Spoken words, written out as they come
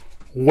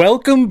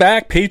Welcome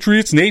back,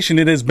 Patriots Nation.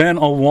 It has been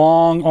a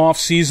long off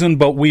season,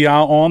 but we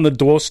are on the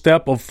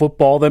doorstep of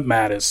football that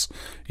matters.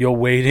 Your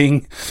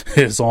waiting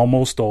is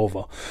almost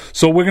over.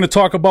 So we're going to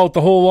talk about the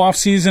whole off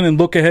season and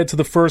look ahead to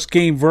the first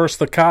game versus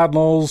the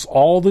Cardinals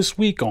all this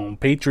week on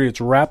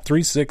Patriots Wrap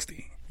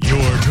 360.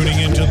 You're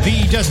tuning into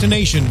the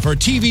destination for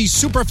TV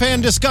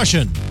superfan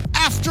discussion,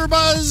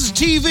 AfterBuzz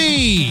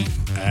TV.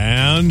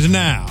 And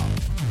now,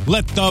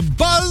 let the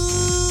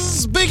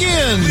buzz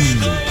begin.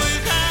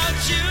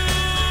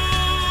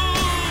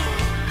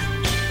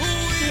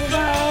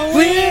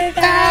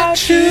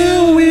 Without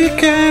you, we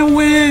can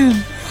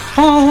win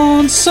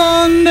on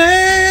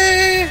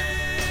Sunday.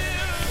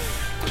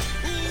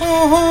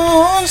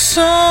 On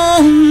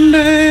Sunday.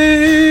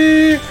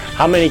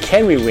 How many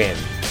can we win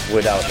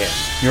without him?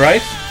 You're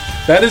right.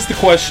 That is the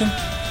question.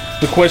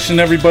 The question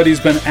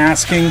everybody's been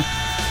asking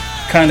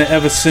kind of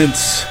ever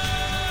since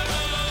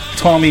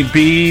Tommy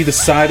B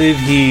decided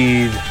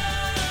he'd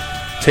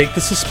take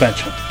the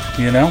suspension,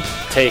 you know?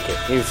 Take it.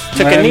 He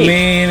took a knee.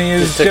 He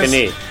just took a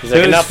knee. He's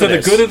like, enough for of the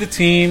this. good of the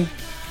team.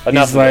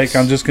 Enough He's like,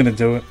 I'm just going to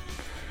do it.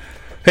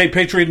 Hey,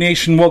 Patriot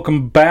Nation,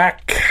 welcome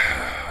back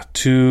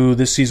to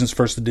this season's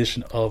first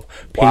edition of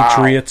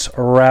Patriots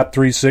Wrap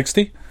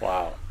 360.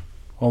 Wow.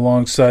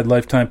 Alongside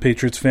lifetime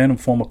Patriots fan and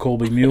former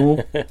Colby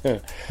Mule,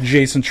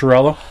 Jason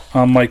Chirella.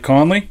 I'm Mike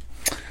Conley.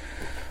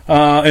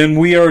 And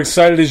we are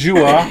excited as you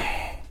are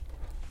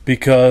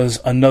because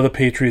another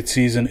Patriot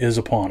season is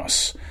upon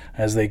us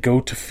as they go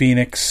to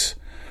Phoenix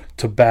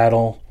to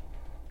battle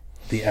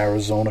the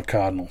Arizona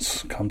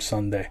Cardinals come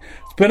Sunday.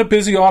 It's been a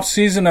busy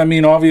offseason. I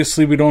mean,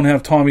 obviously we don't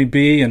have Tommy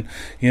B, and,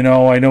 you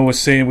know, I know we're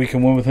saying we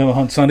can win with him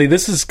on Sunday.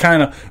 This is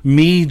kind of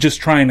me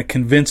just trying to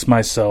convince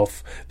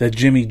myself that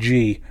Jimmy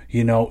G,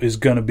 you know, is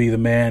going to be the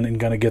man and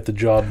going to get the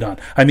job done.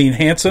 I mean,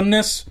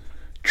 handsomeness,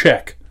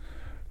 check.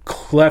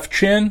 Cleft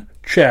chin,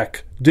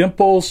 check.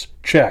 Dimples,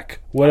 check.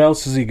 What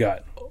else has he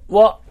got?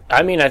 Well,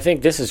 I mean, I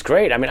think this is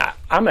great. I mean,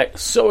 I'm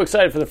so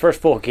excited for the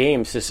first 4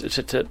 games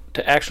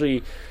to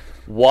actually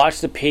watch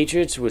the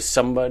Patriots with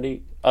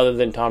somebody other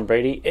than Tom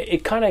Brady.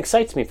 It kind of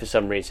excites me for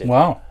some reason.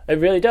 Wow. It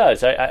really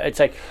does. It's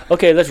like,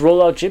 okay, let's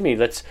roll out Jimmy.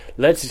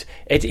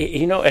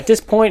 You know, at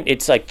this point,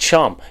 it's like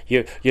chum.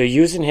 You're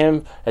using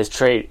him as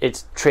trade.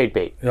 It's trade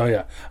bait. Oh,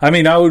 yeah. I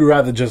mean, I would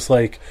rather just,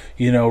 like,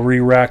 you know,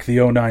 re-rack the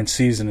 09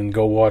 season and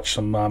go watch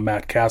some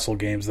Matt Castle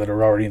games that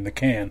are already in the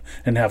can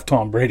and have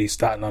Tom Brady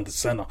starting under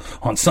center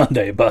on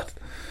Sunday. But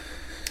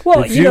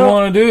well, if you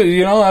want to do it,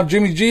 you know, have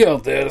Jimmy G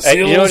out there to see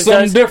a little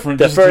something different.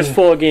 The first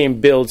 4 game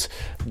builds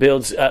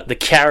the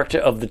character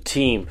of the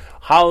team,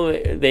 how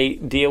they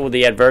deal with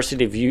the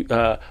adversity of you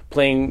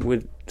playing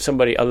with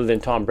somebody other than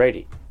Tom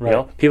Brady. Right. You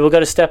know, people got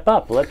to step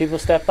up. Let people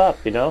step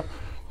up. You know.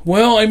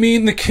 Well, I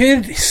mean, the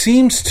kid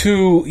seems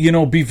to, you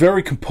know, be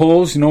very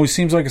composed. You know, he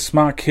seems like a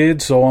smart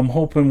kid. So I'm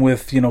hoping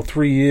with, you know,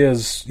 3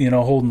 years, you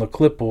know, holding the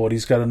clipboard,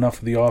 he's got enough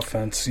of the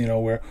offense. You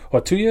know,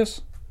 2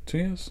 years? 2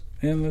 years.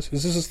 And is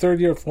this his 3rd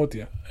year or 4th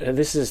year?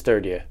 This is his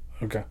 3rd year.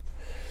 Okay.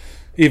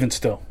 Even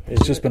still,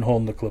 he's just been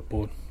holding the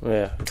clipboard.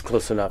 Yeah, it's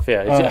close enough.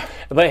 Yeah,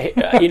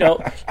 but you know,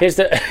 here's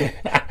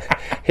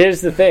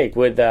the thing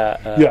with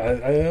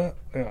yeah.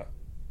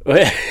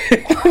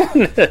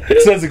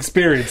 It says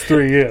experience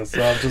 3 years.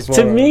 So I'm just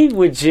to me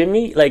with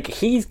Jimmy, like,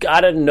 he's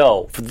got to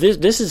know. For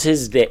this is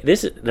his day.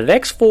 This is the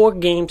next 4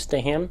 games to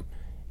him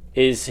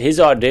is his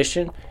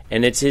audition,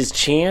 and it's his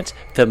chance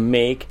to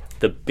make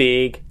the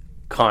big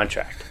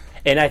contract.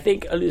 And I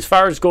think as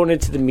far as going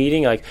into the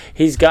meeting, like,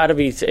 he's got to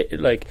be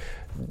like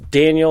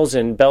Daniels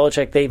and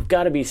Belichick. They've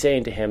got to be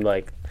saying to him,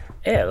 like,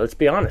 "Yeah, let's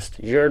be honest.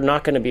 You're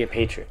not going to be a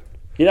Patriot.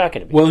 You're not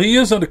going to be." Well, he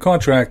is under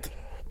contract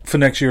for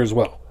next year as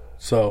well.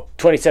 So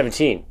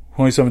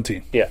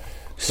 2017. Yeah.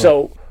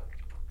 So,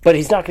 but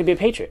he's not going to be a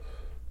Patriot.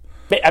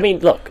 I mean,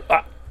 look,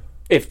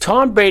 if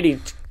Tom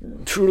Brady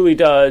truly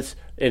does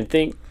and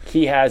think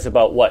he has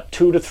about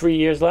 2 to 3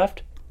 years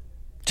left,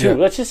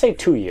 let's just say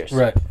 2 years.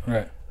 Right.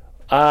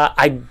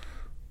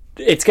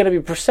 It's going to be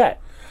Brissett.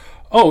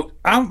 Oh,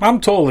 I'm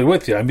totally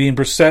with you. I mean,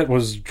 Brissett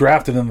was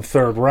drafted in the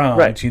 3rd round,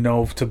 right. You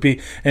know, to be,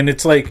 and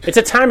it's like it's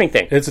a timing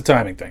thing.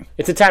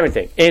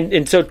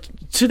 And so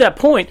to that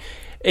point,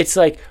 it's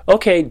like,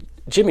 okay,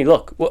 Jimmy,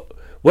 look,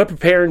 we're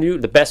preparing you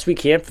the best we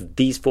can for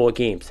these 4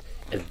 games,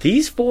 and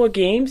these 4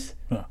 games,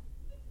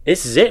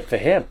 this is it for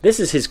him. This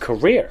is his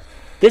career.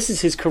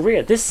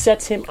 This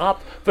sets him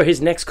up for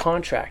his next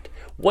contract.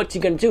 What's he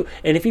going to do?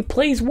 And if he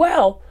plays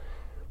well.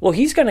 Well,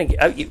 he's going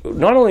to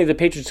not only the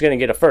Patriots going to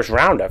get a first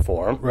rounder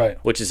for him, right,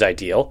 which is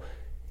ideal.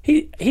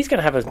 He's going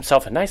to have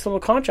himself a nice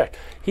little contract.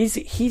 He's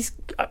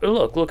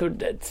look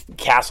at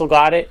Castle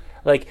got it.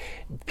 Like,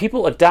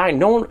 people are dying.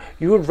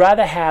 You would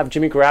rather have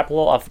Jimmy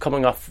Garoppolo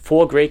coming off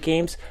 4 great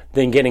games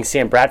than getting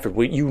Sam Bradford.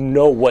 You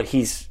know what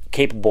he's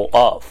capable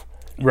of,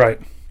 right?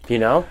 You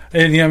know,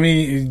 and I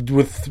mean,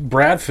 with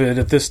Bradford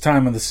at this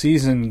time of the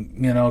season,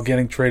 you know,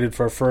 getting traded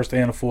for a 1st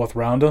and a 4th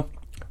rounder,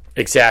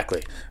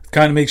 exactly.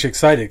 Kind of makes you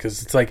excited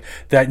because it's like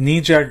that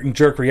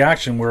knee-jerk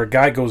reaction where a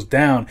guy goes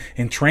down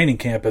in training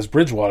camp as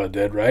Bridgewater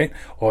did, right?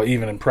 Or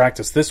even in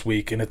practice this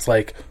week, and it's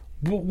like,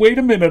 wait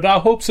a minute, our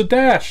hopes are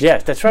dashed. Yeah,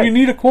 that's right. We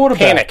need a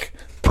quarterback.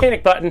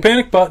 Panic button.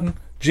 Panic button.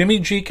 Jimmy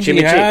G can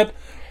be had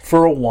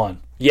for a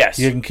 1. Yes.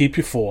 You can keep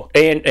your 4.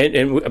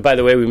 And by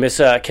the way, we miss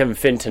Kevin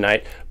Finn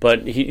tonight,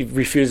 but he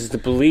refuses to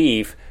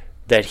believe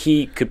that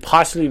he could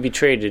possibly be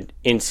traded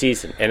in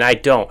season, and I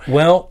don't.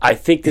 Well, I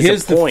think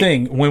here's the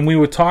thing. When we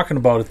were talking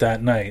about it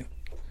that night,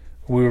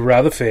 we were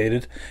rather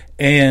faded,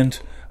 and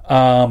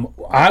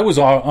I was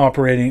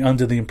operating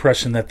under the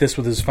impression that this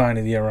was his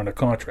final year under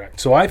contract.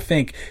 So I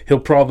think he'll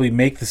probably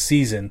make the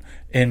season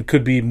and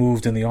could be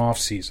moved in the off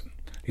season.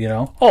 You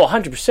know? Oh,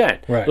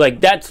 100%. Right. Like,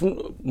 that's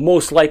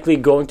most likely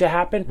going to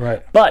happen.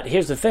 Right. But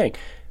here's the thing.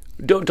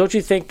 Don't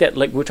you think that,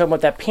 like, we're talking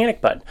about that panic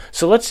button.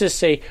 So let's just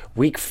say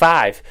week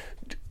 5,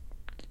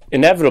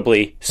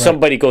 inevitably,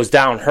 somebody goes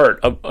down hurt,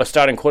 a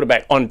starting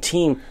quarterback on a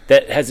team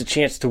that has a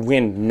chance to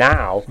win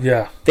now.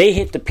 Yeah. They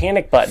hit the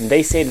panic button.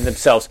 They say to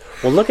themselves,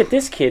 well, look at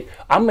this kid.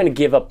 I'm going to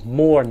give up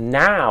more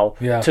now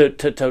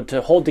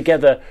to hold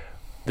together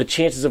the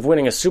chances of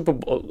winning a Super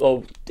Bowl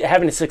or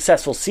having a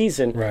successful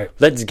season. Right.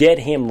 Let's get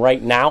him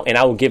right now, and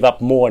I will give up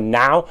more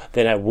now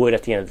than I would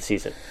at the end of the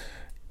season.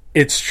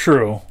 It's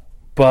true,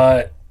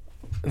 but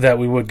that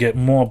we would get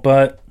more.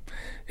 But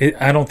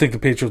I don't think the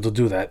Patriots will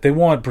do that. They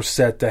want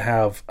Brissett to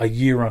have a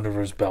year under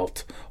his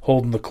belt,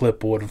 holding the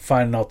clipboard and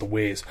finding out the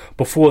ways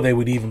before they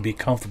would even be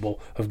comfortable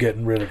of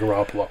getting rid of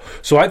Garoppolo.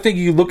 So I think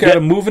you look at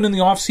him moving in the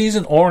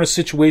offseason or in a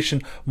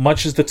situation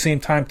much as the same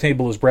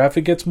timetable as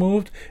Bradford gets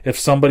moved, if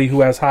somebody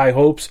who has high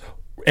hopes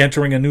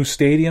entering a new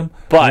stadium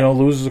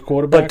loses a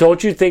quarterback. But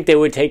don't you think they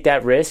would take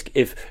that risk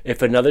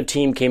if another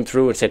team came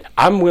through and said,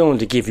 I'm willing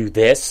to give you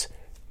this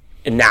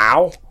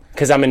now?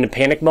 Because I'm in the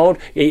panic mode.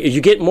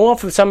 You get more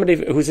from somebody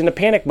who's in the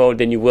panic mode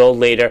than you will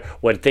later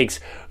when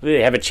thinks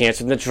they have a chance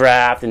in the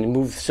draft and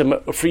move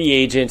some free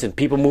agents and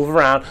people move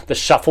around. The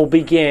shuffle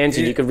begins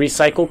and you can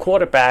recycle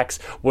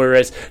quarterbacks.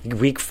 Whereas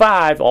week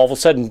 5, all of a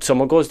sudden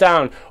someone goes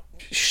down,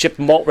 ship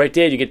them out right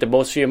there, you get the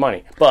most for your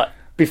money. But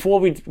before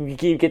we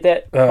get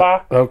that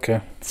far,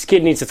 this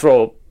kid needs to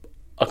throw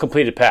a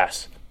completed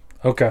pass.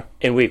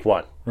 In week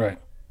 1. Right.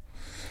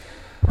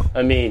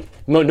 I mean,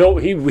 no,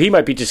 he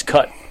might be just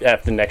cut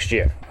after next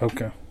year.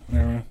 Okay. All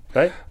right.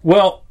 Right?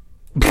 Well,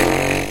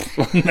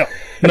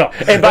 no.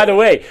 And by the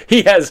way,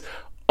 he has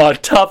a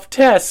tough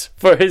test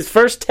for his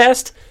first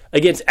test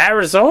against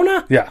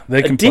Arizona. Yeah,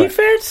 they can play.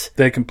 Defense?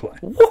 They can play.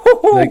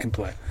 Woo-hoo-hoo. They can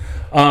play.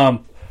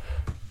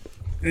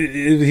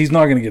 He's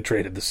not going to get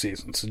traded this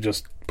season, so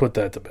just put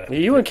that to bed.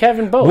 You and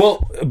Kevin both.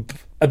 Well,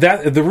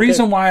 the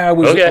reason why I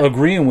was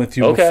agreeing with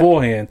you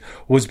beforehand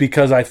was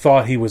because I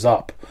thought he was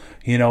up,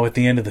 at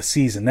the end of the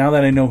season. Now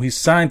that I know he's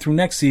signed through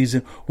next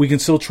season, we can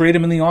still trade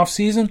him in the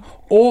offseason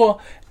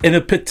or in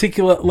a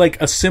particular, like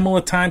a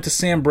similar time to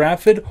Sam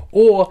Bradford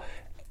or,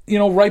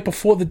 right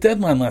before the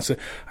deadline last year.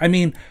 I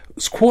mean,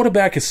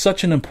 quarterback is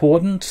such an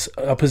important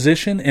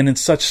position and in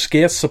such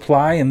scarce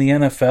supply in the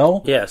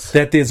NFL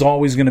that there's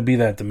always going to be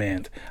that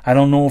demand. I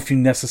don't know if you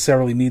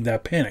necessarily need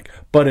that panic,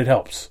 but it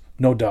helps.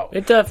 No doubt.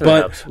 It definitely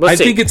helps. I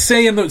think it's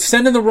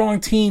sending the wrong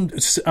team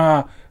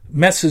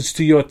message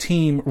to your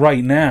team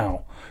right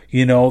now.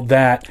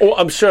 That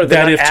I'm sure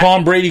that if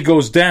Tom Brady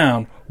goes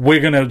down, we're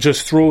going to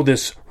just throw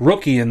this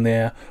rookie in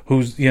there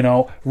who's,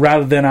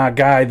 rather than our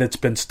guy that's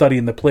been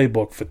studying the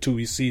playbook for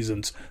 2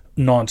 seasons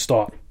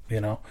nonstop,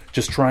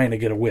 just trying to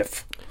get a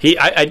whiff.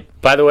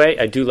 By the way,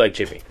 I do like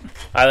Jimmy.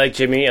 I like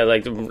Jimmy. I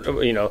like,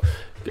 we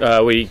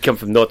come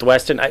from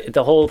Northwestern.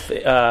 The whole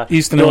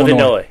Eastern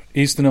Illinois.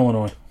 Eastern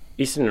Illinois.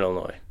 Eastern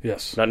Illinois.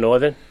 Yes. Not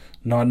Northern?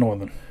 Not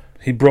Northern.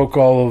 He broke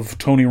all of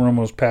Tony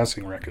Romo's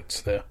passing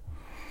records there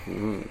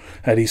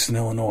at Eastern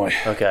Illinois.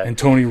 Okay. And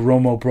Tony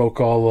Romo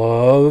broke all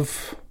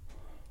of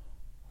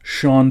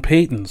Sean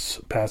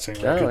Payton's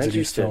passing records at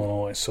Eastern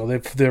Illinois. So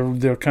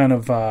they're kind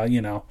of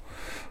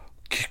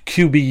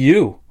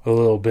QBU a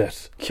little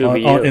bit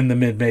in the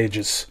mid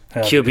majors.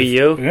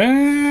 QBU?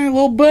 Yeah, a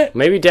little bit.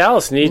 Maybe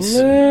Dallas needs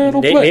to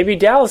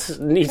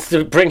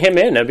bring him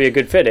in. That'd be a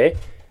good fit, eh?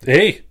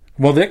 Hey,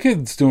 well, that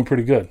kid's doing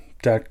pretty good.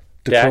 Dak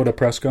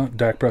Prescott,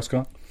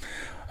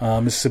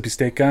 Mississippi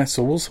State guy.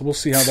 So we'll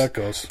see how that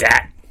goes.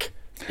 Dak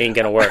ain't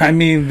gonna work. I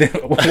mean,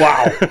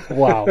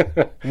 wow.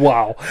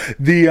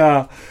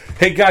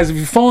 Hey guys, if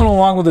you're following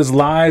along with us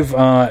live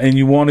and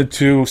you wanted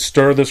to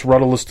stir this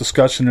rudderless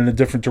discussion in a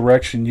different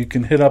direction, you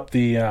can hit up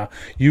the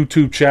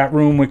YouTube chat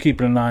room. We're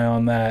keeping an eye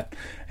on that.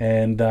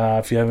 And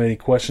if you have any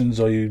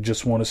questions or you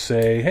just want to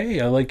say, "Hey,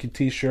 I like your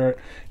T-shirt,"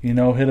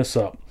 hit us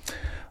up.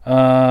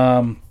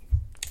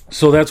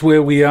 So that's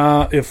where we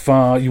are. If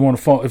you want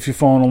to if you're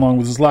following along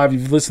with us live,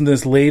 if you listen to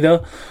this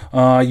later,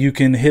 you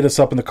can hit us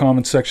up in the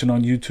comment section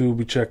on YouTube.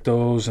 We check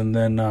those, and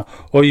then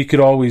or you could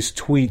always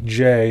tweet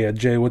Jay at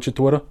Jay. What's your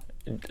Twitter?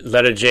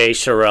 Letter J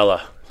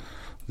Sherella.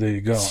 There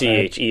you go.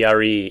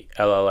 CHERELLA.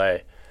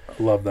 I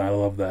love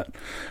that.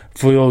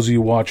 For those of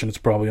you watching, it's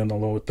probably on the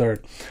lower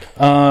third.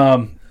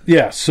 So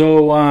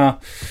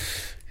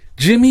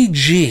Jimmy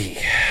G.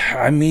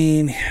 I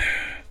mean,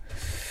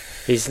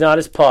 he's not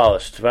as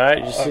polished,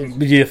 right?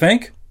 You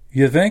think?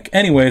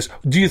 Anyways,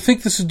 do you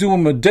think this is doing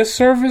him a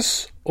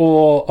disservice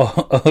or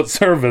a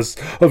service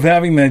of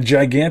having that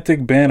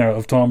gigantic banner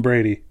of Tom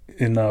Brady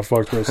in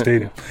Foxborough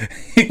Stadium.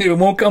 It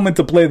won't come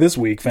into play this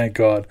week, thank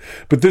God.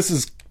 But this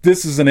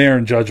is an error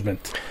in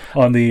judgment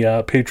on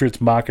the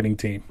Patriots marketing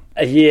team.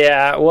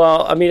 Yeah,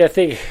 well, I mean,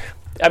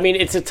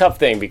 it's a tough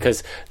thing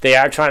because they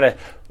are trying to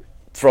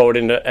throw it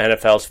into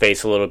NFL's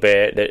face a little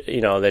bit.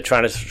 They're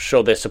trying to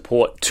show their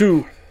support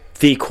to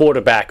the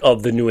quarterback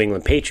of the New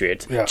England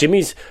Patriots. Yeah.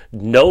 Jimmy's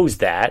knows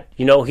that.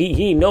 He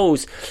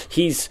knows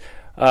he's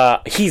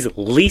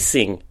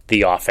leasing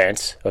the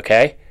offense.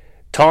 Okay,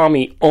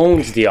 Tommy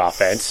owns the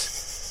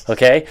offense.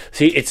 Okay,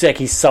 see, it's like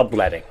he's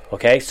subletting.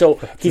 Okay, so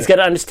he's got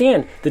to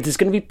understand that there's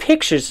going to be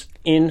pictures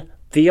in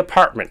the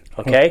apartment.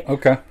 Okay.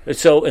 Okay.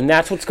 So, and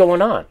that's what's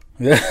going on.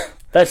 Yeah.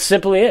 That's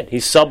simply it.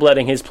 He's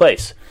subletting his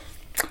place.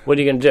 What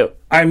are you going to do?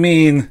 I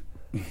mean,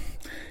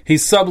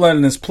 he's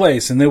subletting his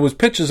place, and there was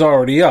pictures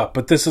already up,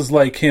 but this is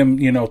like him,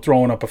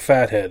 throwing up a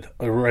fathead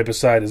right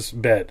beside his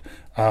bed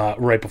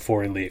right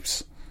before he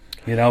leaves.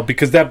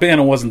 Because that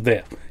banner wasn't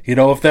there.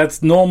 If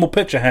that's normal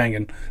picture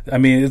hanging, I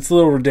mean, it's a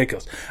little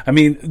ridiculous. I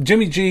mean,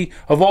 Jimmy G,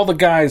 of all the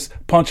guys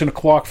punching a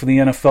clock for the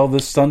NFL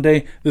this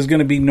Sunday, there's going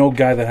to be no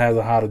guy that has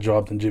a harder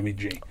job than Jimmy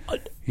G.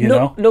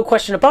 No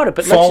question about it.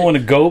 But following a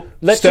goat,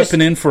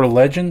 stepping in for a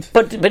legend,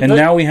 and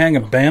now we hang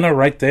a banner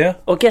right there.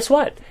 Well, guess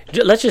what?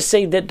 Let's just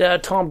say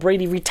that Tom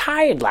Brady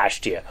retired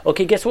last year.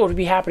 Okay, guess what would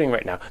be happening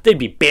right now? There'd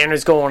be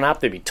banners going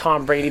up. There'd be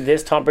Tom Brady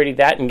this, Tom Brady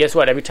that, and guess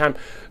what? Every time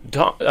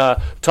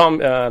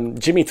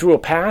Jimmy threw a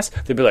pass,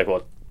 they'd be like,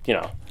 well,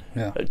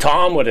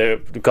 Tom would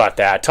have got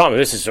that. Tom,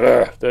 this is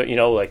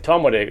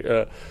Tom would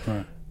have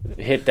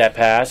hit that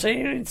pass.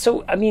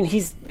 So I mean,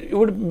 it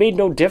would have made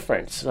no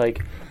difference.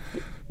 Like.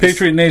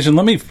 Patriot Nation,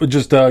 let me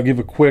just give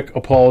a quick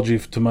apology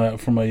from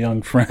my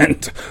young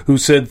friend who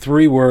said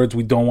 3 words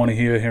we don't want to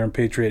hear here in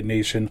Patriot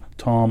Nation.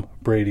 Tom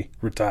Brady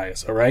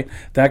retires, all right?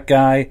 That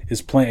guy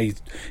is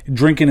he's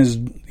drinking his,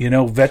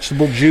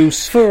 vegetable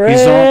juice.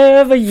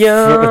 Forever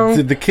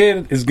young. The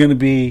kid is going to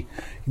be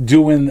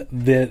doing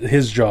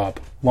his job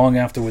long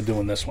after we're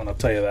doing this one, I'll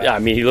tell you that. Yeah, I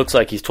mean, he looks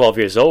like he's 12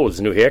 years old with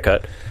his new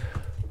haircut.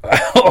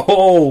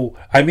 Oh,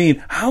 I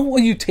mean, how are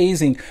you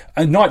tasing?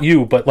 Not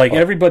you, but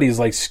everybody is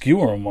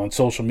skewering him on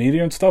social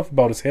media and stuff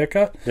about his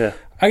haircut. Yeah,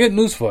 I got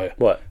news for you.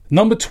 What?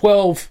 Number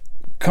 12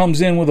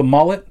 comes in with a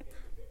mullet.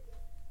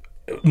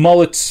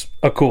 Mullets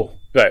are cool,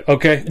 right?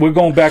 Okay, we're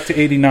going back to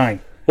 '89.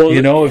 Well,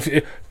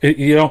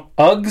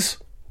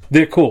 Uggs,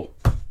 they're cool.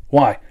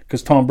 Why?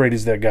 Because Tom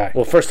Brady's that guy.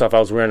 Well, first off, I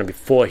was wearing them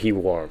before he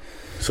wore them.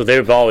 So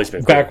they've always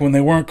been cool. Back when they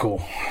weren't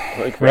cool,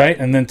 right?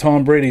 And then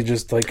Tom Brady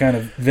just kind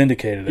of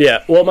vindicated it.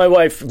 Yeah. Well, my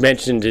wife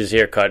mentioned his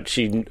haircut.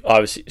 She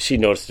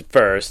noticed it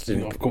first,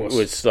 and of course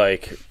was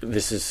like,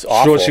 "This is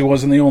awful." Sure, she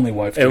wasn't the only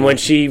wife. And when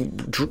she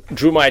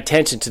drew my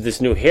attention to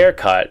this new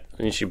haircut,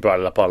 and she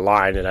brought it up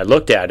online, and I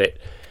looked at it,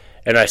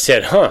 and I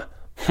said,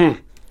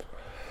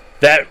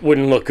 that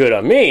wouldn't look good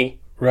on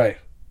me, right?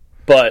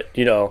 But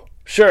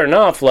sure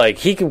enough,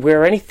 he could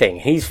wear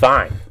anything. He's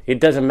fine. It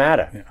doesn't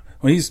matter. Yeah.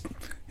 Well,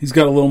 He's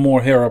got a little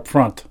more hair up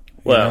front,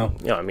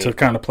 to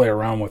kind of play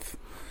around with.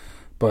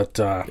 But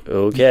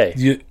okay,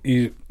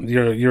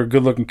 you're a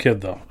good-looking kid,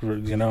 though.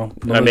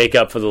 I make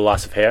up for the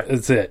loss of hair.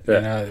 That's it.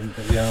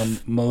 Yeah.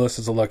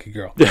 Melissa's a lucky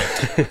girl.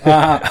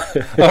 All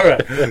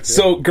right.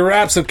 So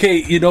Garaps,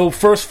 okay.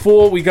 First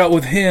 4 we got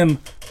with him.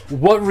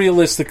 What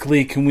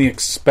realistically can we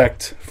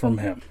expect from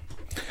him?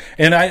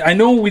 And I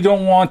know we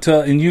don't want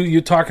to, and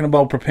you're talking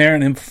about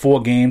preparing him for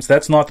 4 games.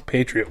 That's not the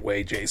Patriot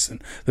way,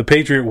 Jason. The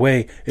Patriot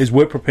way is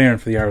we're preparing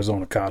for the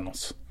Arizona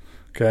Cardinals.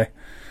 Okay?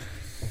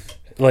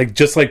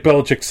 Just like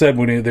Belichick said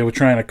when they were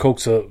trying to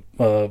coax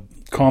a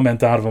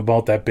comment out of him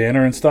about that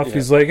banner and stuff,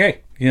 he's like, hey,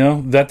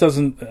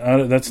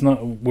 that's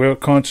not, we're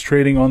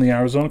concentrating on the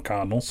Arizona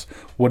Cardinals.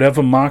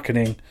 Whatever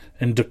marketing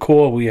and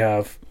decor we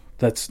have,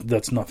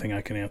 that's nothing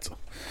I can answer.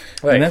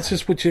 Right. And that's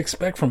just what you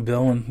expect from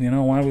Bill,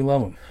 and why we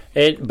love him.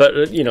 But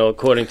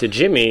according to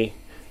Jimmy,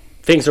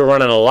 things are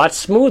running a lot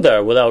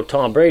smoother without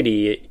Tom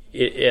Brady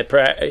at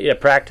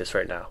practice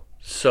right now.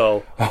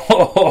 So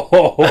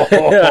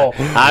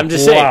I'm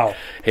just saying. Wow.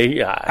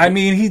 I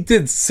mean, he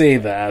did say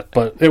that,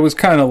 but it was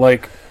kind of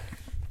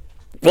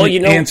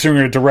answering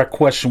a direct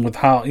question with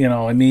how.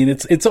 I mean,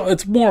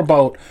 it's more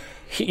about.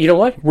 You know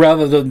what?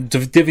 Rather than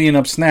divvying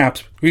up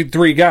snaps,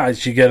 3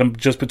 guys, you get them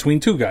just between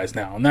 2 guys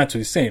now, and that's what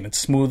he's saying. It's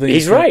smoother.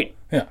 He's right.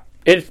 Yeah.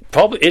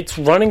 It's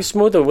running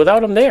smoother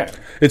without him there.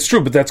 It's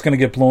true, but that's going to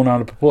get blown out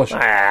of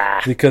proportion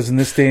because in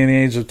this day and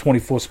age of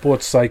 24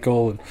 sports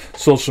cycle and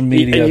social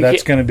media,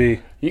 that's going to be.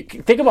 You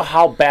think about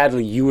how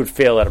badly you would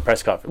fail at a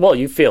press conference. Well,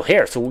 you fail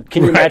here, so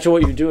can you imagine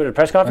what you would do at a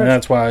press conference? And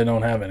that's why I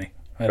don't have any.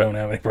 I don't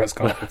have any press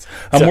conference.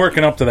 I'm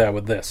working up to that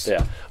with this.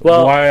 Yeah.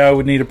 Well, why I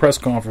would need a press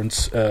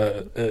conference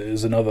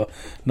is another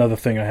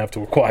thing I have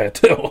to acquire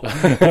too.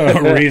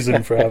 A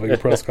reason for having a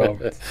press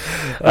conference.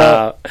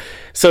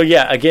 So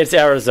yeah, against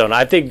Arizona,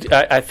 I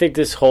think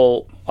this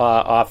whole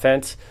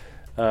offense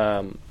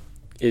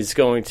is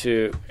going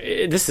to.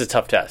 This is a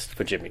tough test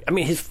for Jimmy. I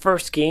mean, his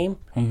first game.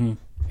 Mm-hmm.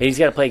 and he's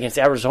got to play against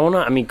Arizona.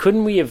 I mean,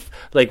 couldn't we have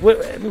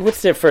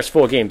what's their first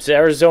 4 games?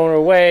 Arizona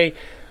away,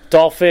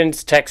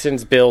 Dolphins,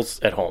 Texans, Bills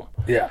at home.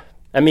 Yeah.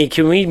 I mean,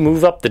 can we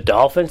move up the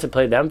Dolphins and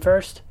play them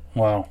first?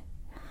 Wow.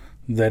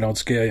 They don't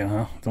scare you,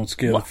 huh? Don't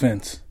scare the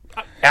Finns.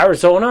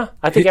 Arizona?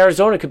 I think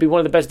Arizona could be one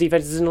of the best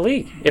defenses in the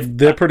league.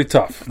 They're pretty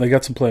tough. They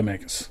got some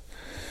playmakers.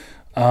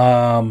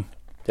 They're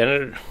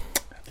going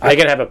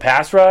to have a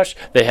pass rush.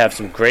 They got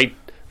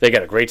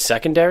a great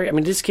secondary. I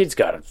mean, this kid's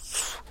got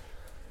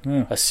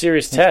a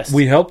serious test.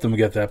 We helped them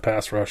get that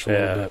pass rush a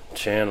little bit.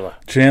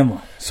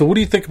 Chandler. So what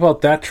do you think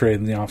about that trade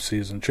in the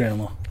offseason,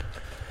 Chandler?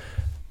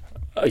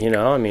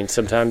 I mean,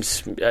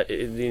 sometimes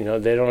they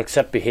don't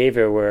accept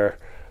behavior where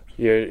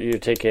you're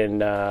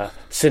taking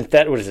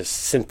synthetic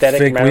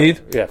fake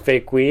weed? Yeah,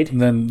 fake weed. And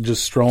then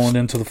just strolling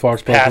into the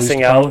Foxborough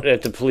passing out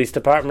at the police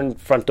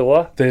department front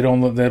door. They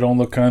don't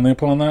look kindly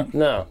upon that?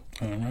 No.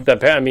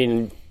 I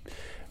mean,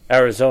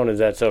 Arizona,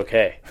 that's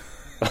okay.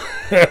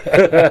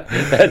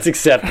 That's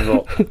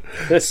acceptable.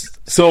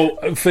 So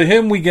for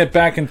him, we get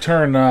back in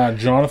turn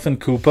Jonathan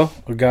Cooper,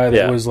 a guy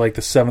that was like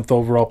the 7th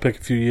overall pick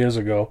a few years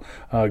ago.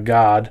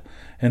 God.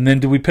 And then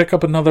do we pick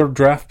up another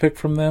draft pick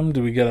from them?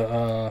 Do we get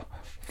a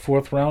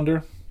 4th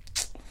rounder?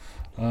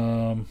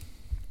 And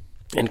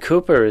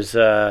Cooper is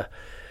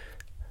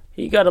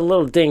he got a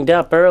little dinged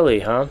up early,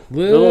 huh? A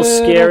little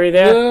scary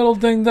there. A little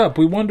dinged up.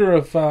 We wonder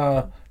if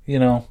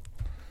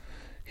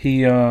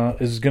he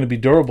is going to be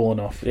durable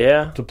enough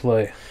to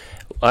play.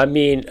 I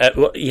mean,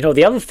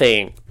 the other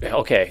thing,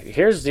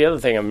 here's the other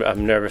thing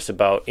I'm nervous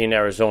about in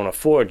Arizona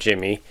for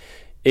Jimmy,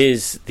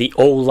 is the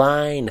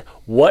O-line.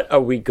 What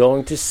are we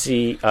going to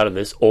see out of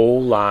this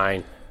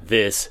O-line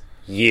this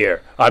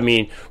year? I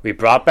mean, we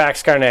brought back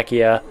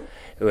Scarnecchia,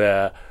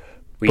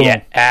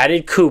 we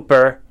added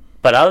Cooper,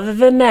 but other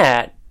than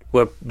that,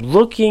 we're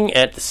looking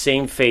at the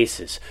same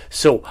faces.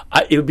 So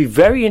it would be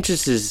very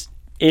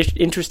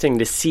interesting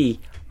to see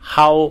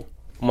how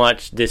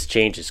much this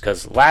changes,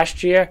 because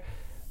last year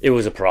it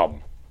was a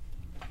problem.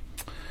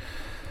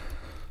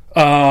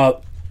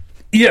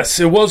 Yes,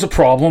 it was a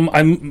problem.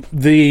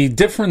 The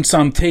difference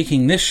I'm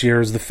taking this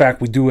year is the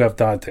fact we do have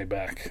Dante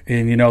back.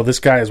 And, this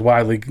guy is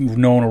widely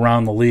known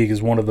around the league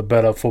as one of the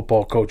better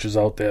football coaches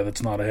out there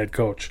that's not a head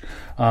coach.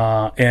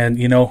 And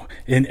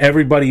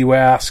everybody you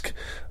ask,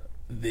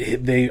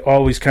 they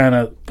always kind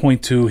of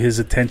point to his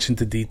attention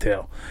to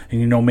detail.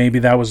 And, maybe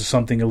that was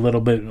something a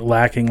little bit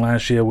lacking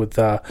last year with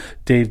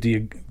Dave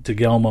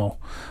DeGelmo.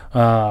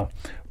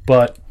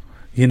 But,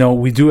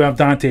 we do have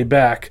Dante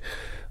back.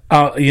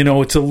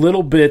 It's a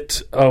little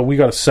bit. We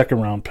got a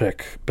 2nd-round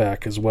pick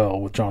back as well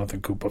with Jonathan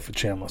Cooper for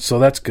Chandler, so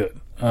that's good.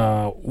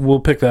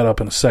 We'll pick that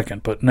up in a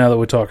second. But now that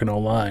we're talking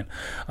O-line,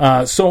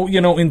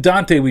 in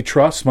Dante we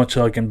trust, much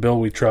like in Bill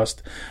we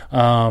trust.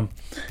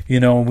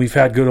 We've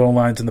had good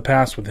O-lines in the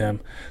past with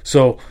him.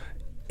 So,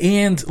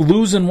 and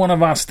losing one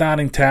of our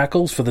starting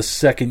tackles for the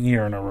 2nd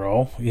year in a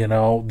row.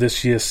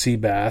 This year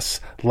Seabass,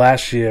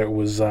 last year it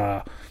was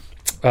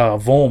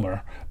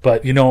Volmer,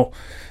 but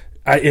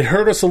it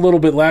hurt us a little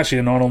bit last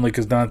year, not only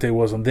because Dante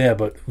wasn't there,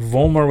 but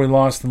Volmer we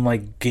lost in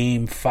like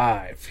game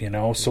 5,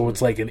 so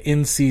it's like an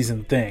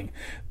in-season thing.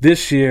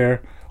 This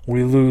year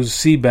we lose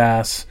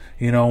Seabass,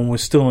 and we're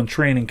still in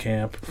training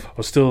camp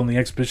or still in the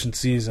exhibition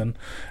season,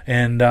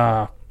 and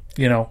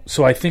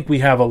so I think we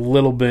have a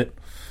little bit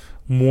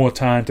more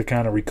time to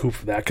kind of recoup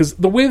for that, because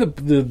the way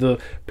the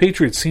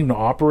Patriots seem to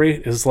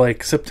operate is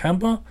like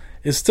September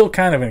is still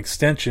kind of an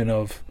extension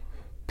of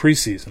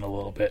preseason a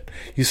little bit.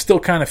 You're still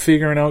kind of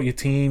figuring out your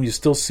team. You're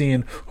still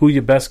seeing who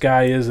your best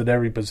guy is at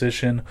every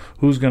position,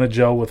 who's going to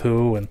gel with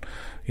who, and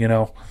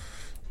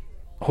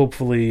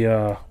hopefully,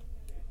 I'm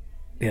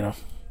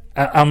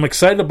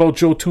excited about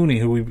Joe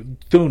Thuney,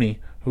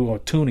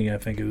 I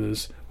think it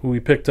is, who we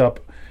picked up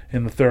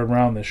in the 3rd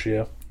round this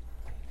year.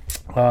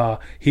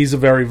 He's a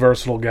very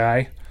versatile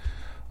guy.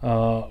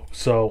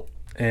 Although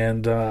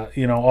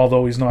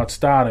he's not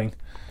starting,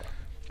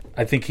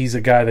 I think he's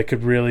a guy that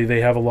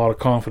they have a lot of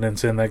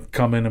confidence in, that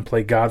come in and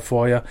play guard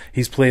for you.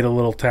 He's played a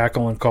little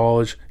tackle in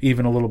college,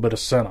 even a little bit of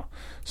center.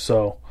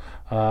 So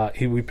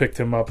we picked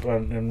him up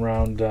in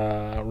round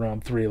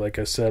 3, like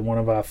I said, one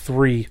of our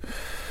 3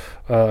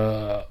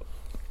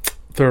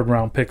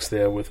 third-round picks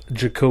there with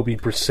Jacoby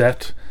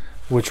Brissett,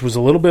 which was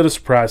a little bit of a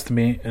surprise to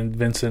me, and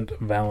Vincent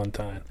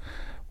Valentine.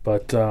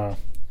 But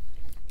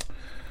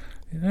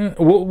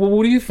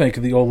what do you think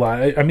of the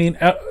O-line? I mean,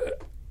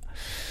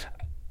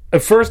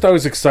 at first, I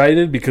was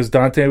excited because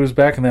Dante was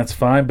back, and that's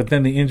fine. But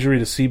then the injury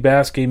to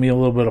Seabass gave me a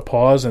little bit of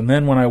pause. And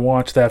then when I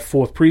watched that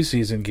 4th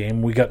preseason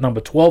game, we got number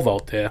 12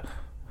 out there,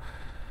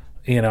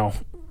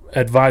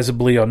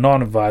 advisably or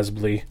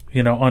non-advisably,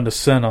 under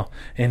center.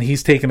 And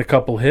he's taking a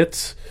couple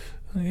hits.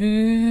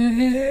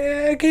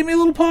 It gave me a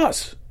little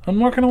pause. I'm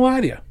not going to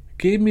lie to you. It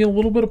gave me a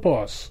little bit of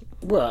pause.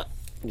 Well,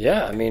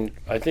 yeah. I mean,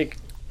 I think,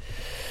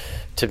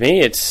 to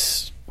me,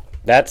 that's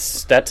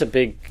a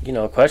big,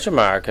 question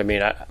mark. I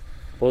mean,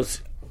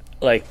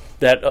 like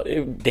that,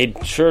 they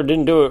sure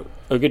didn't do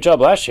a good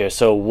job last year.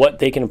 So what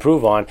they can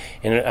improve on,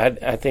 and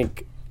I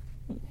think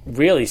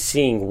really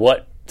seeing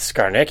what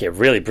Skarnecchia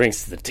really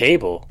brings to the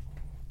table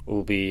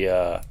will be,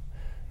 we're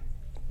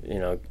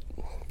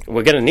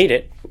going to need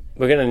it.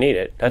 We're going to need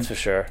it. That's for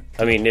sure.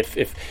 I mean,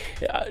 if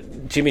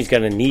Jimmy's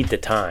going to need the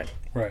time.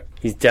 Right.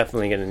 He's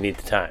definitely going to need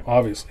the time.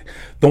 Obviously.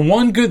 The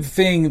one good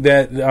thing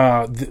that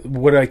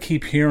what I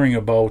keep hearing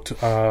about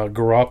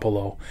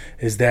Garoppolo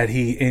is that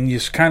and you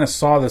kind of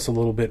saw this a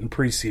little bit in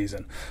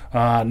preseason,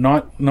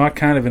 not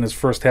kind of in his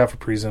first half of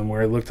preseason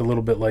where it looked a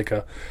little bit like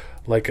a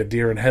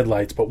deer in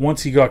headlights, but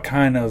once he got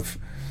kind of,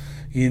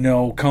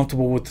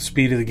 comfortable with the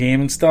speed of the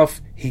game and stuff,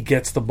 he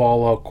gets the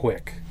ball out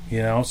quick.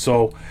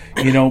 So,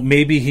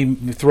 maybe he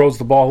throws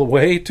the ball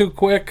away too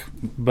quick,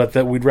 but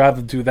that we'd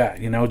rather do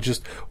that.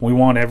 Just we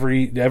want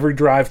every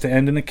drive to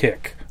end in a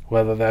kick,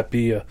 whether that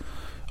be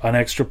an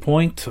extra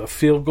point, a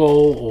field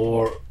goal,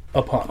 or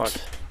a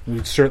punt.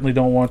 We certainly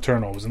don't want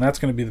turnovers, and that's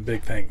going to be the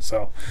big thing.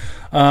 So,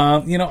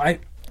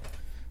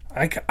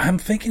 I'm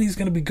thinking he's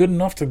going to be good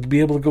enough to be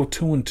able to go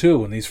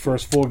 2-2 in these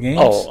first 4 games.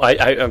 Oh,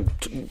 I'm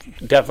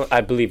definitely. I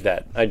believe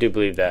that. I do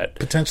believe that.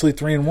 Potentially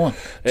 3-1.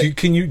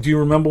 Do you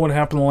remember what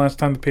happened the last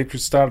time the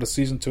Patriots started a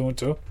season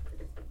 2-2?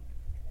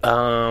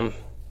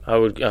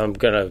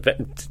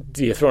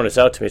 You're throwing this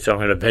out to me, so I'm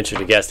going to venture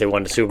to guess they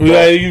won the Super Bowl.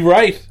 Yeah, you're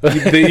right.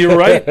 You're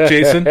right,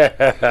 Jason.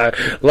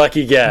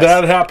 Lucky guess.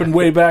 That happened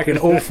way back in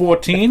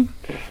 2014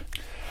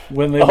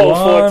 when they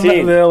won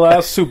their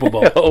last Super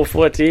Bowl.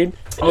 2014.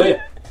 Oh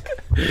yeah.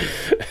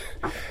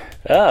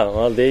 Oh,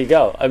 well, there you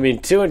go. I mean,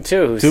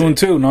 2-2.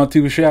 2-2, not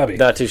too shabby.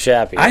 Not too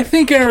shabby. I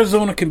think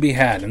Arizona can be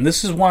had, and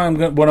this is why I'm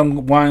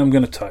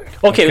going to tell you.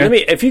 Okay, let me.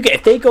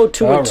 If they go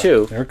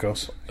 2-2, right, there it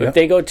goes. If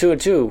they go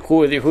 2-2,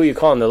 who are you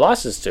calling the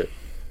losses to?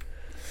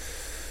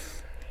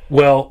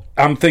 Well,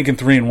 I'm thinking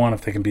 3-1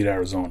 if they can beat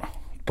Arizona,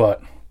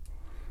 but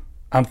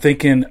I'm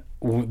thinking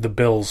the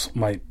Bills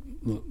might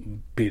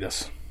beat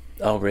us.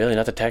 Oh, really?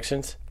 Not the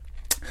Texans?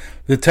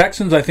 The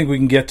Texans, I think we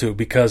can get to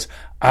because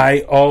I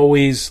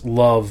always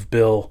love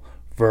Bill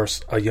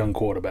versus a young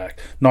quarterback.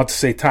 Not to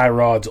say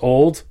Tyrod's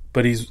old,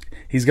 but he's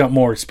got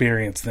more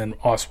experience than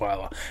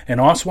Osweiler. And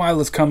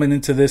Osweiler's coming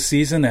into this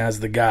season as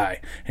the guy,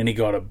 and he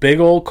got a big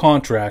old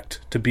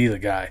contract to be the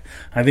guy.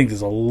 I think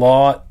there's a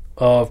lot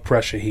of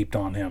pressure heaped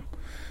on him.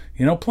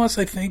 Plus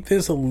I think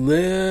there's a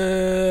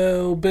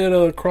little bit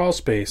of crawl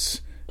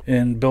space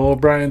in Bill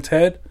O'Brien's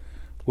head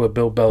where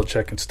Bill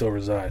Belichick can still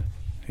reside,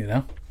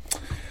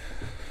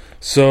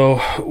 So,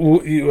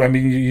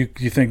 you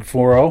think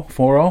 4-0?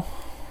 4-0?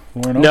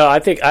 No, I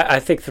think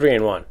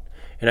 3-1,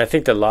 and I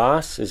think the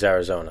loss is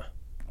Arizona.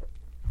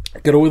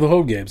 Get away the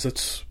home games.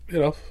 That's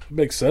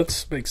makes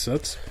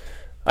sense.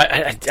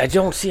 I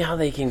don't see how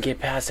they can get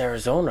past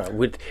Arizona.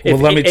 Let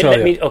me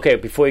tell you. Okay,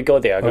 before you go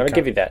there, I'm going to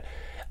give you that.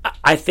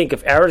 I think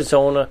if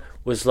Arizona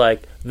was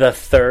like the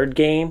third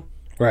game,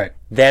 right,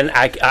 then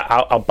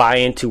I'll buy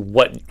into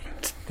what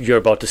you're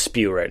about to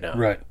spew right now.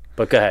 Right.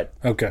 But go ahead.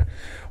 Okay.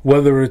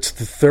 Whether it's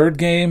the third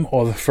game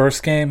or the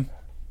first game,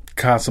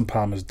 Carson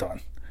Palmer's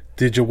done.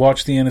 Did you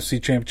watch the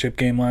NFC Championship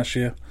game last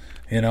year?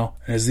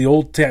 As the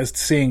old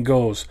saying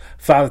goes,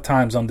 Father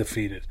Time's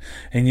undefeated.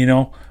 And,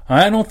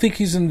 I don't think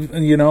he's,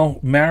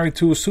 married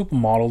to a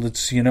supermodel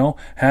that's,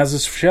 has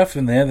his chef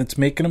in there that's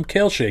making him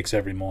kale shakes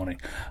every morning.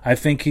 I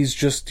think he's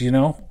just,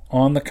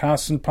 on the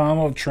Carson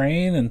Palmer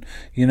train and,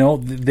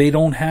 they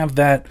don't have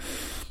that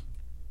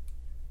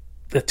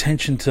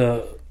attention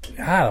to...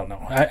 I don't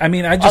know.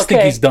 I just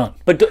think he's done.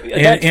 But that's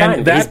fine.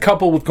 And that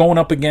coupled with going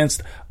up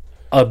against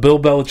a Bill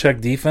Belichick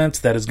defense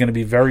that is going to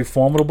be very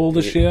formidable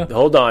this year.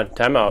 Hold on.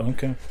 Time out.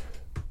 Okay.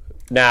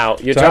 Now,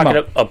 you're talking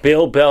about a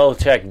Bill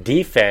Belichick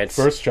defense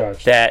first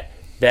charge that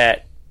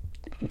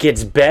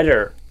gets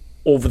better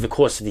over the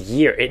course of the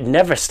year. It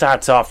never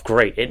starts off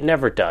great. It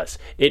never does.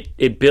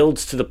 It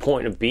builds to the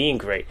point of being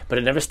great, but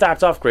it never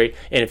starts off great.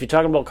 And if you're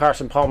talking about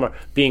Carson Palmer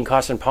being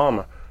Carson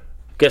Palmer,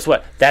 guess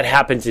what? That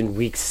happens in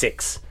week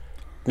 6.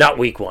 Not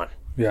week 1.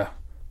 Yeah.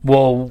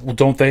 Well,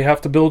 don't they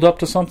have to build up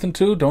to something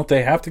too? Don't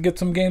they have to get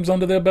some games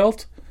under their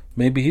belt?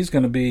 Maybe he's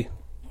going to be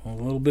a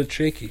little bit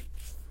shaky.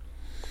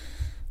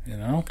 I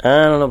don't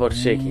know about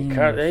shaky.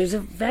 He's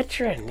a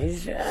veteran.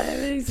 He's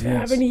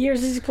how many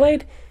years has he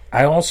played?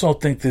 I also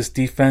think this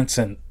defense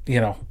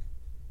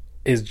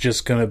is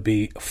just going to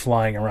be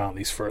flying around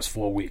these first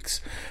 4 weeks.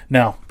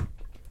 Now,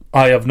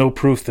 I have no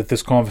proof that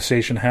this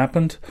conversation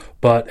happened,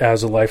 but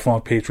as a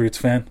lifelong Patriots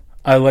fan,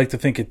 I like to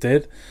think it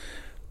did.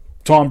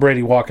 Tom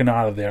Brady walking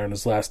out of there on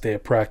his last day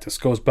of practice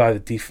goes by the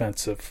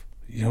defensive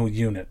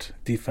unit,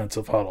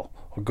 defensive huddle,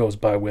 or goes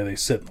by where they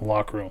sit in the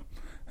locker room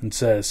and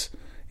says,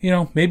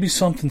 maybe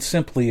something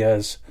simply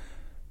as,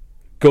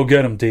 go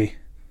get him, D.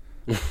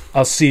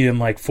 I'll see you in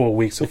like 4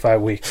 weeks or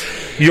 5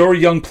 weeks. You're a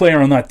young player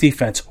on that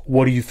defense.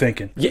 What are you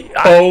thinking? Yeah,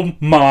 oh,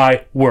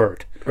 my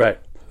word. Right.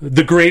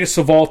 The greatest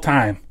of all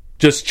time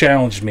just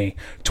challenged me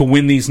to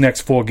win these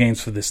next 4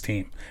 games for this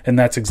team. And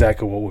that's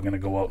exactly what we're going to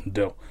go out and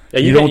do. Yeah,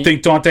 you don't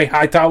think Dante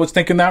Hightower's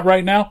thinking that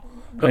right now?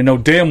 I know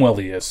damn well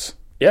he is.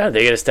 Yeah,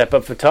 they got to step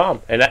up for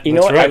Tom. And you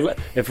know what? Right.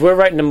 If we're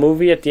writing a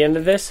movie at the end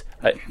of this,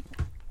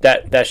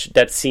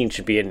 that scene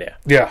should be in there.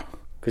 Yeah.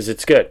 because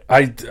it's good.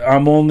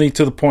 I'm only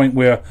to the point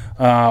where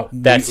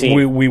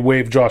we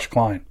waive Josh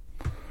Klein.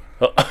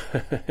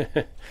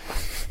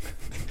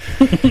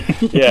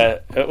 Yeah,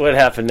 what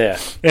happened there?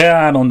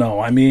 Yeah, I don't know.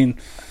 I mean,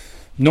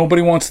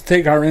 nobody wants to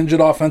take our injured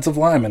offensive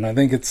lineman. I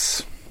think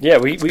it's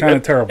kind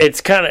of terrible.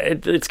 It's kind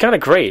of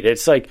great.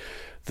 It's like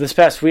this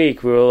past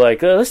week we were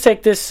like, let's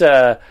take this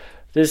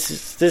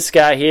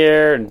guy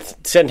here and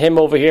send him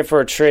over here for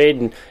a trade,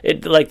 and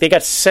it like they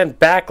got sent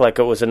back like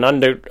it was an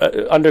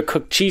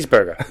undercooked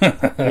cheeseburger.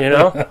 You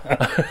know?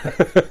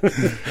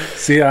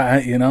 See,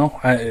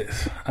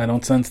 I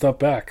don't send stuff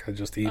back. I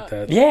just eat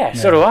that. Yeah,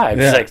 so do I.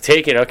 It's like,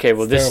 take it. Okay,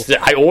 well,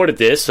 I ordered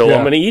this, so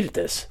I'm going to eat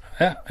this.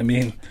 Yeah, I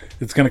mean,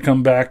 it's going to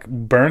come back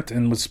burnt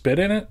and with spit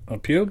in it or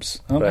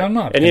pubes. I'm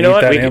not. And you know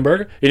what? That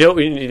hamburger.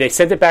 They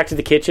sent it back to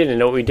the kitchen, and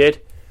know what we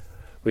did?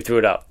 We threw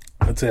it out.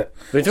 That's it.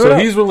 So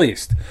he's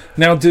released.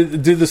 Now,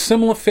 did the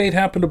similar fate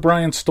happen to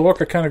Brian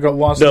Stork? I kind of got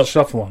lost in the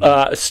shuffle on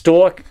that.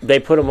 Stork, they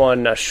put him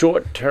on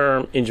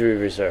short-term injury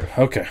reserve.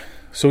 Okay.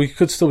 So he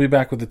could still be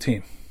back with the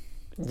team.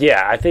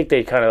 Yeah, I think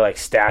they kind of like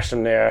stashed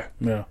him there.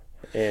 Yeah.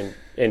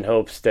 In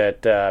hopes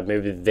that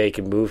maybe they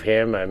can move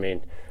him. I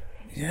mean.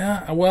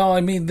 Yeah, well,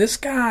 I mean, this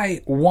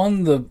guy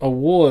won the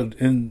award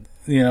in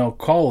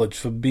college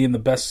for being the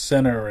best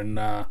center in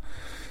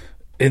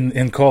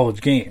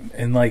college game,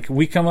 and like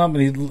we come up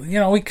and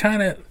he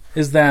kind of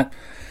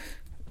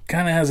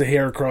has a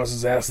hair across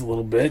his ass a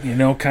little bit,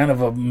 kind of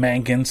a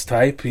Mankins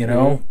type,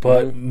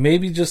 but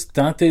maybe just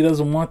Dante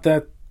doesn't want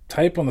that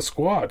type on the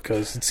squad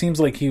because it seems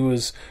like he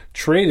was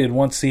traded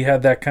once he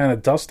had that kind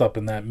of dust up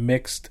in that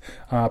mixed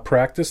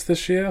practice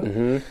this year.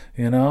 Who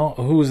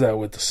was that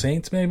with, the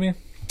Saints maybe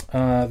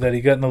that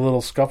he got in a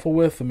little scuffle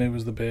with, or maybe it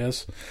was the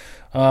Bears.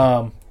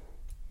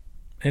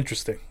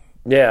 Interesting.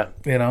 Yeah.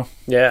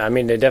 Yeah, I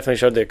mean, they definitely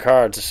showed their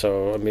cards,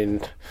 so, I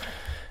mean,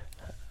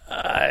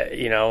 I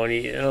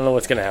don't know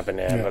what's going to happen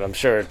there, but I'm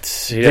sure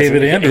he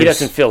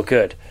doesn't feel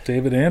good.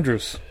 David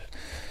Andrews.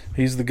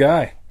 He's the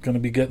guy going to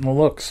be getting the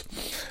looks.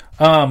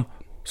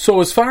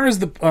 So as far as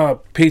the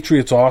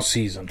Patriots off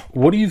season,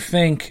 what do you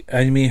think?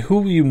 I mean,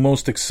 who are you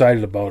most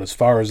excited about as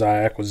far as our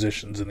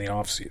acquisitions in the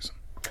off season?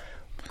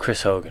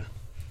 Chris Hogan.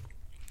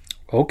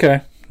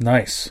 Okay.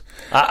 Nice.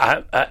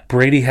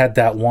 Brady had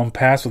that one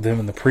pass with him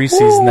in the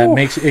preseason that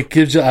makes it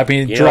gives you. I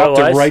mean, it dropped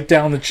it right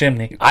down the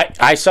chimney.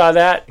 I saw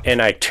that and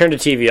I turned the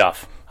TV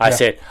off. I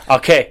said,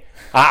 "Okay,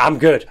 I'm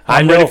good.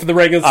 I'm ready for the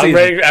regular season.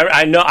 Ready.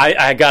 I know.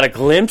 I got a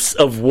glimpse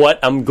of what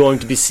I'm going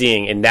to be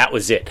seeing, and that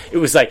was it. It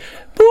was like,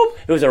 boop.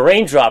 It was a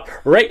raindrop.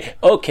 Right.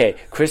 Okay,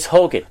 Chris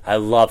Hogan. I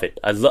love it.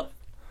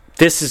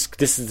 This is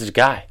the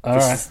guy.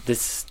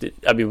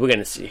 I mean, we're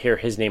going to hear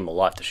his name a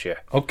lot this year.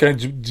 Okay.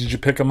 Did you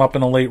pick him up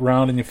in a late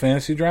round in your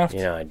fantasy draft?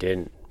 Yeah, I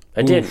didn't.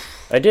 I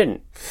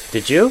didn't.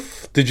 Did you?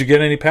 Did you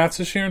get any Pats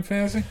this year in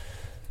fantasy?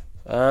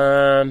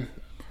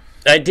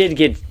 I did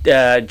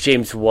get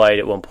James White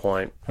at one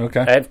point.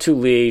 Okay. I have 2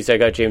 leagues. I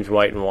got James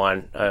White in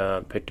one.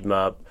 Picked him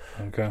up.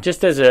 Okay.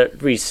 Just as a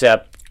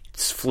recept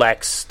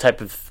flex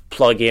type of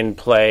plug-in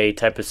play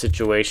type of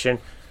situation.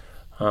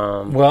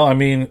 Well, I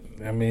mean,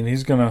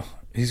 he's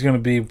gonna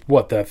be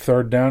what, that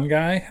third down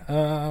guy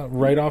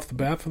right off the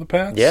bat for the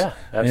Pats? Yeah,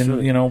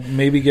 absolutely. And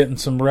maybe getting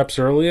some reps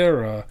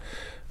earlier.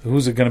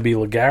 Who's it going to be?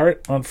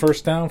 LeGarrette on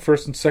first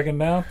and second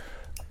down?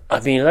 I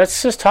mean,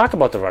 let's just talk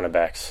about the running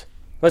backs.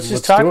 Let's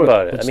just talk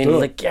about it.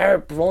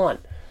 LeGarrette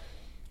Blount.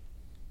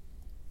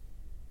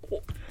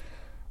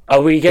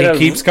 He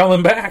keeps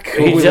coming back.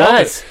 He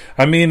does.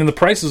 I mean, and the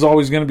price is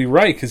always going to be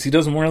right because he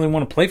doesn't really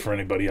want to play for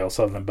anybody else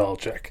other than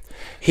Belichick.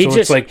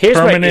 It's like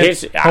permanent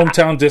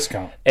hometown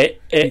discount.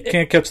 He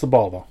can't catch the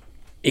ball, though.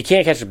 He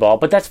can't catch the ball,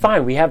 but that's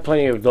fine. We have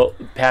plenty of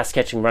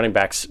pass-catching running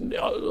backs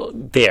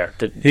there.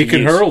 He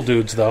can hurl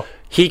dudes, though.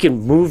 He can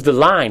move the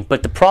line,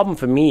 but the problem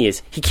for me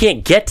is he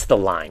can't get to the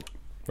line.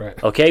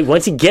 Right. Okay?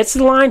 Once he gets to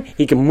the line,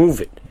 he can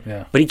move it.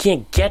 Yeah. But he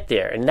can't get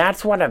there, and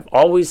that's what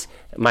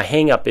my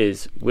hang-up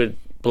is with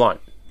Blount.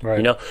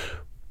 Right.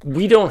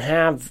 We don't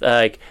have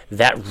that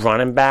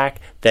running back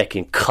that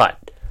can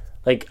cut.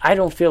 Like, I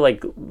don't feel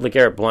like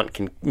LeGarrette Blount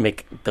can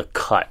make the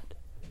cut.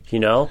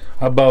 How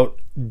about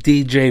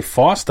DJ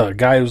Foster, a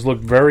guy who's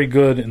looked very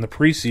good in the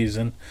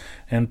preseason,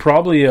 and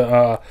probably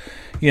a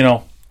guy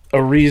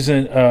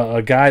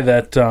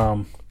that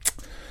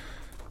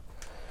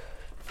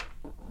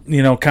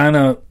kind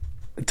of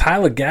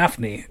Tyler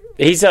Gaffney.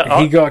 He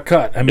got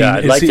cut. I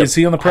mean, is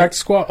he on the practice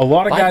squad? A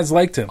lot of guys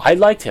liked him. I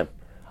liked him.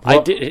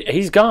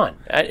 He's gone,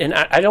 and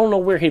I don't know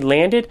where he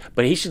landed,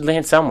 but he should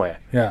land somewhere.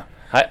 Yeah,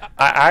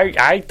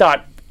 I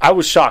thought I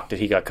was shocked that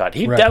he got cut.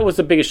 That was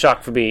the biggest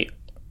shock for me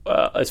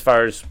as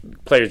far as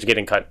players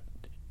getting cut.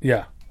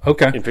 Yeah.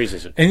 Okay. In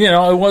preseason, and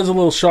it was a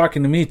little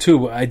shocking to me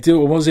too. I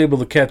was able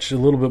to catch a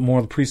little bit more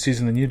of the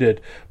preseason than you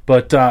did,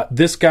 but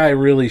this guy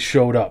really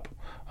showed up,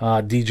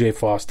 DJ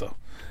Foster.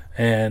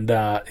 And,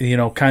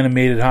 kind of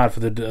made it hard for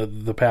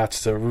the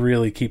Pats to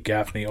really keep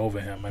Gaffney over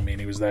him. I mean,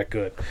 he was that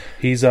good.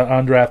 He's an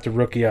undrafted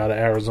rookie out of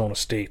Arizona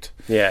State.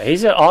 Yeah,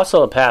 he's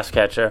also a pass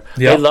catcher.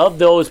 Yep. They love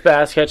those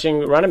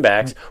pass-catching running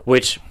backs,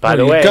 which, by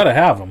the way... You've got to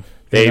have them.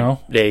 They you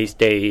know? they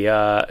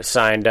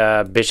signed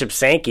Bishop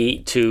Sankey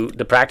to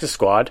the practice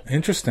squad.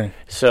 Interesting.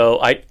 So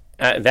it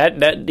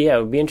would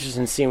be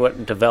interesting seeing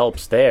what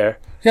develops there.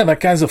 Yeah,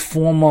 that guy's a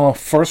former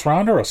first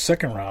rounder or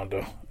second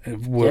rounder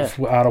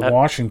out of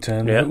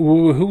Washington. Yeah.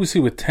 Who was he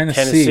with?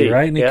 Tennessee,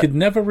 right? And he yeah. could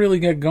never really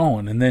get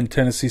going. And then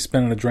Tennessee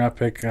spending a draft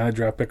pick on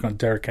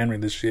Derrick Henry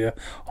this year,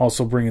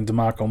 also bringing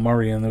DeMarco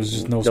Murray, and there was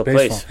just no space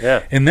place. for him.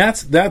 Yeah. And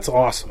that's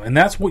awesome. And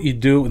that's what you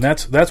do, and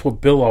that's what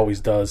Bill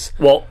always does.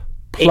 Well,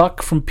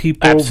 Pluck from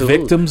people, absolutely.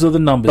 victims of the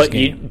numbers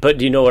game. But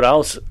you know what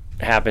else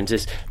happens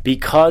is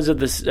because of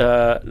this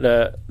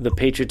the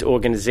Patriots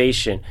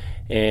organization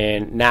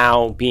and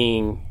now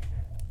being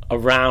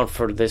around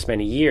for this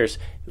many years,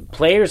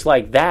 players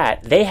like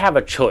that, they have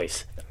a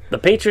choice. The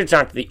Patriots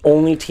aren't the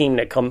only team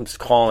that comes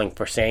calling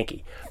for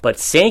Sankey, but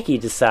Sankey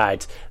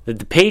decides that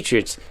the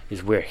Patriots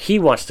is where he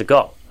wants to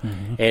go.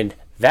 Mm-hmm. And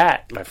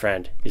that, my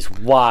friend, is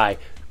why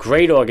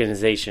great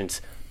organizations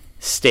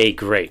stay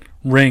great.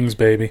 Rings,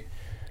 baby.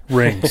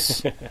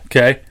 Rings.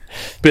 Okay?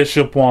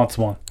 Bishop wants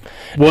one.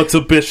 What's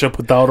a bishop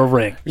without a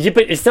ring? Yeah,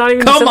 but it's not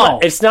even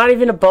it's not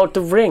even about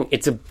the ring.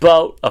 It's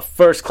about a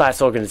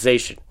first-class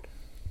organization.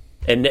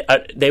 And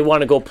they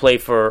want to go play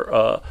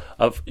for,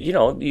 if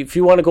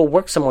you want to go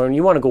work somewhere and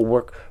you want to go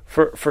work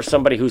for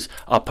somebody who's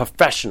a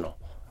professional,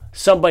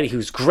 somebody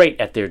who's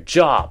great at their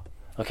job,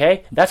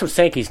 okay? That's what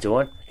Sankey's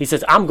doing. He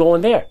says, I'm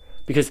going there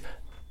because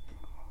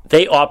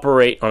they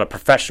operate on a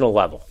professional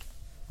level.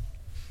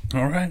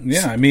 All right.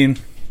 Yeah, I mean...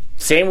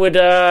 Same with,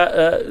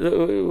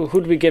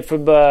 who did we get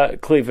from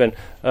Cleveland?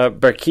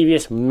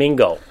 Barkevius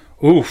Mingo.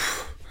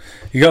 Oof.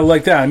 You got to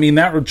like that. I mean,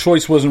 that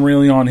choice wasn't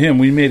really on him.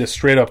 We made a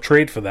straight-up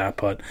trade for that.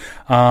 But,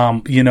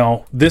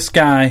 this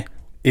guy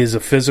is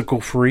a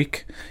physical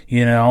freak,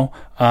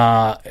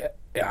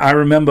 I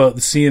remember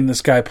seeing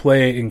this guy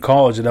play in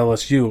college at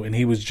LSU, and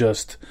he was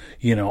just,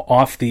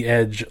 off the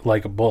edge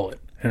like a bullet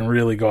and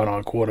really got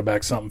on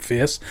quarterback something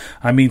fierce.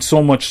 I mean,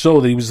 so much so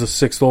that he was the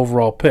 6th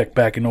overall pick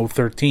back in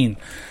 2013,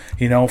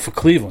 for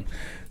Cleveland.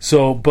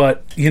 So,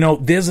 but,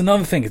 there's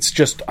another thing. It's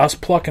just us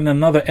plucking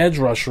another edge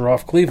rusher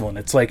off Cleveland.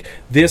 It's like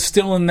they're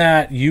still in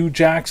that Hugh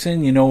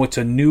Jackson, it's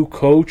a new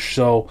coach.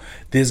 So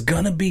there's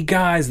going to be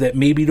guys that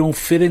maybe don't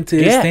fit into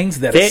his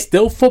things that are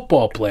still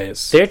football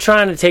players. They're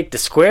trying to take the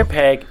square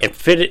peg and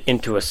fit it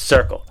into a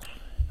circle.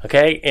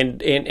 Okay?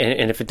 And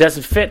if it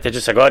doesn't fit, they're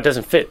just like, it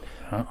doesn't fit.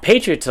 Huh?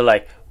 Patriots are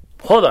like,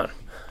 hold on.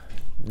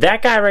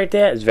 That guy right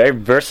there is very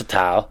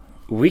versatile.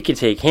 We can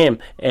take him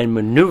and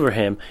maneuver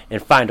him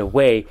and find a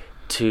way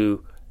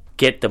to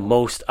get the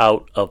most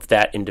out of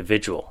that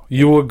individual.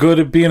 You were good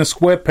at being a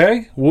square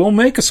peg? We'll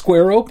make a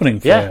square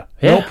opening for you. Yeah.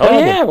 No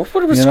problem. Oh, yeah. We'll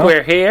put a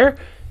square here,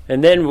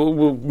 and then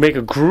we'll make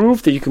a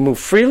groove that you can move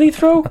freely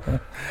through.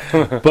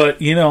 But,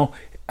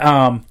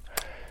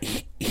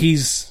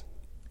 he's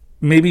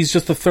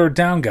just a third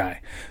down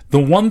guy. The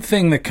one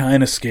thing that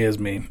kind of scares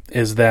me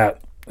is that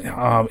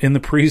in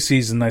the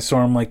preseason, I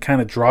saw him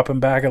kind of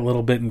dropping back a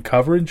little bit in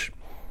coverage.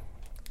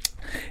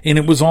 And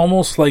it was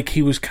almost like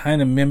he was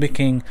kind of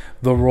mimicking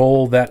the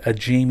role that a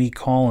Jamie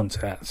Collins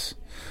has.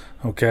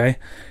 Okay?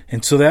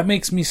 And so that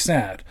makes me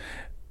sad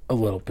a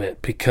little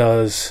bit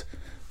because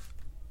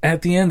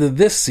at the end of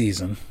this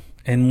season,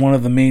 and one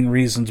of the main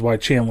reasons why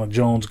Chandler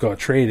Jones got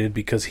traded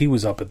because he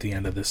was up at the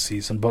end of this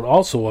season, but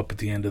also up at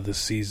the end of this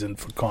season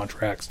for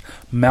contracts,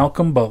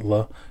 Malcolm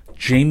Butler,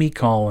 Jamie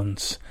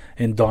Collins,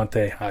 and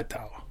Dante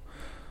Hightower.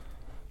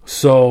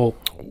 So,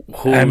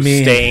 who's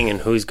staying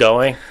and who's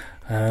going?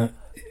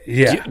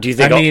 Yeah. Do you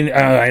think?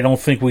 I don't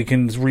think we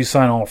can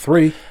re-sign all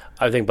three.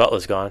 I think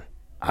Butler's gone.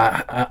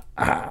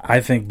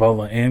 I think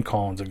Butler and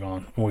Collins are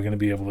gone. And we're going to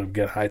be able to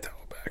get Hightower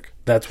back.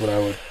 That's what I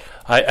would.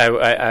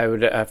 I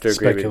would have to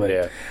agree speculate.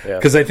 with you.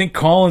 Because I think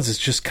Collins is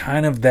just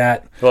kind of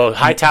that. Well,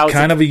 Hightower's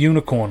kind of a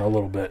unicorn a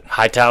little bit.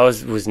 Hightower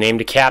was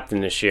named a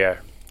captain this year.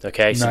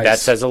 Okay, so nice. That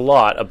says a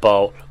lot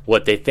about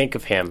what they think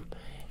of him,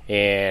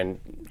 and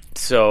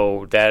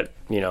so that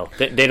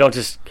they don't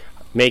just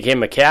make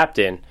him a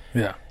captain.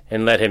 Yeah.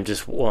 And let him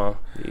just,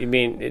 he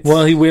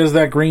wears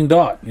that green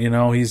dot.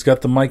 He's got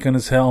the mic on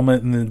his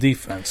helmet in the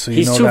defense. So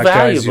he's too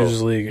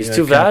valuable. He's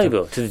too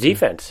valuable to the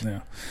defense.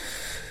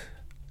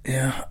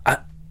 Yeah.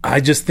 I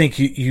just think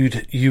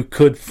you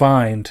could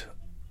find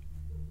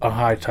a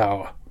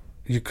Hightower.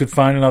 You could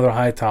find another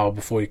Hightower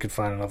before you could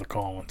find another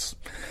Collins.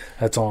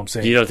 That's all I'm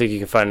saying. You don't think you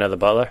can find another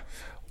Butler?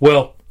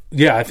 Well,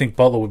 yeah, I think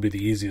Butler would be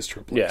the easiest to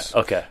replace.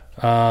 Yeah, okay.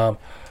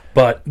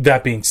 But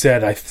that being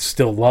said, I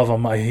still love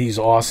him. He's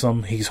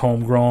awesome. He's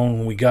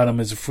homegrown. We got him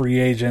as a free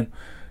agent.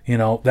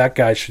 That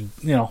guy should,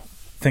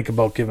 think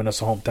about giving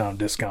us a hometown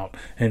discount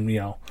and,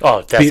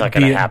 that's not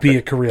going to happen. Be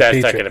a career That's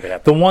Patriot. not going to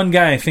happen. The one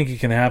guy I think it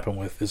can happen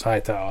with is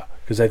Hightower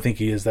because I think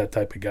he is that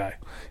type of guy.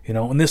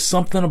 And there's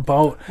something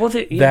about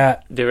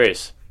that. There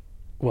is.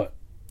 What?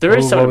 There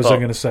is something What was I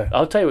going to say?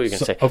 I'll tell you what you're going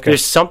to say. Okay.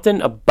 There's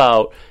something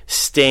about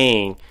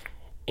staying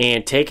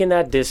and taking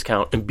that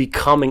discount and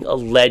becoming a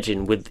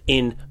legend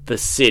within the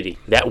city,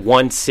 that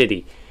one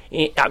city.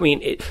 I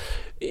mean,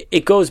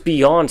 it goes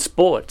beyond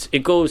sports.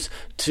 It goes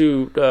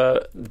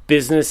to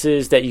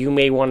businesses that you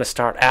may want to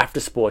start after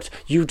sports.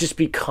 You just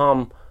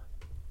become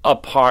a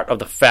part of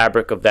the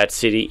fabric of that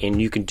city, and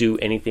you can do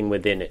anything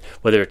within it,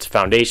 whether it's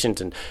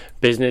foundations and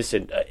business,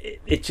 and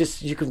it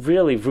just, you can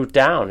really root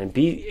down and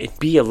be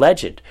a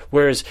legend.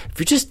 Whereas if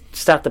you just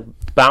start to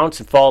bounce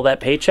and follow that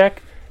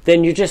paycheck,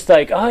 then you're just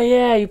like, oh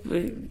yeah,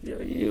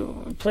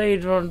 you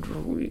played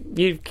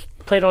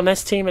on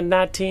this team and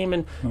that team,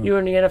 and you were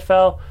in the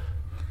NFL.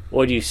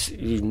 Or do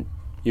you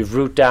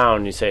root down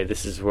and you say,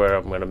 this is where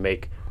I'm going to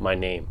make my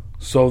name.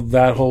 So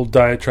that whole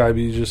diatribe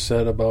you just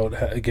said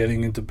about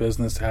getting into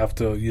business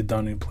after you're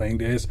done your playing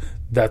days,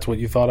 that's what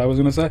you thought I was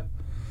going to say?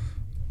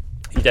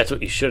 That's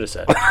what you should have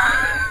said.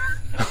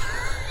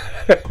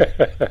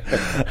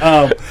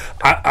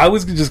 I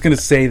was just going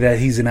to say that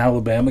he's an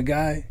Alabama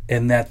guy,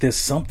 and that there's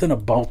something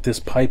about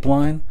this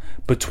pipeline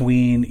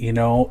between,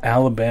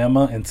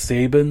 Alabama and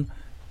Saban,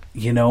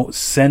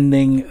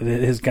 sending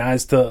his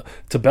guys to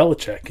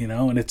Belichick,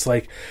 and it's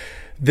like,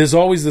 there's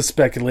always this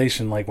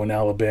speculation, like when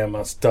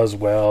Alabama does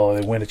well,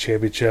 they win a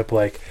championship,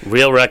 like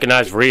real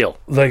recognized real,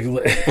 like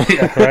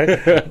yeah,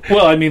 right.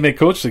 Well, I mean, they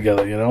coached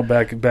together,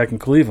 back in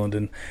Cleveland,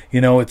 and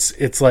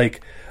it's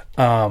like,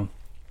 I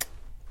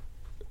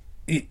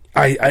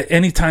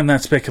anytime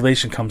that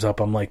speculation comes up,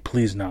 I'm like,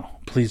 please no,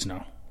 because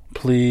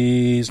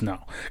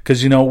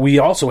we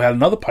also had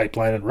another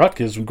pipeline at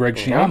Rutgers when Greg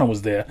Schiano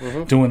was there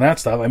doing that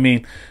stuff. I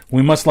mean,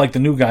 we must like the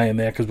new guy in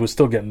there because we're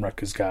still getting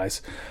Rutgers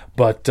guys,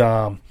 but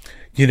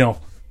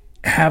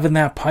having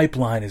that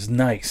pipeline is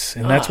nice,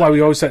 and that's why we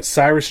always said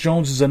Cyrus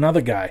Jones is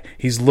another guy.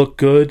 He's looked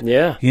good, in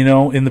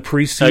the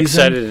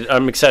preseason.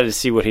 I'm excited to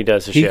see what he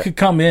does this year. He could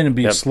come in and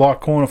be a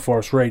slot corner for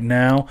us right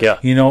now. Yeah.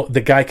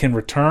 The guy can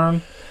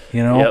return.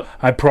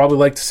 I'd probably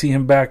like to see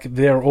him back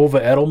there over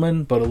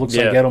Edelman, but it looks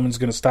like Edelman's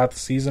going to start the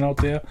season out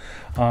there.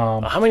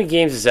 How many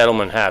games does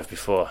Edelman have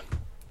before?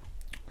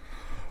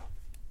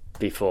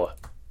 Before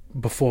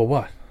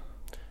what?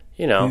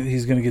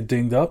 He's going to get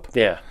dinged up?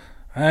 Yeah.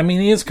 I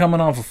mean, he is coming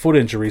off a foot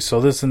injury,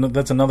 so that's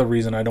another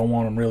reason I don't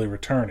want him really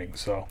returning.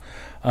 So,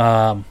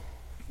 that's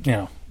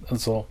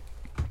a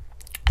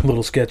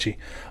little sketchy.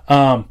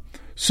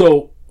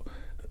 So,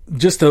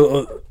 just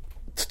to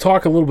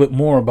talk a little bit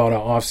more about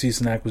our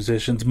off-season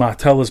acquisitions,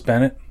 Martellus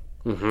Bennett.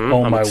 Mm-hmm.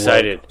 Oh, I'm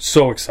excited. Word.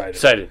 So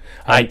excited.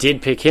 I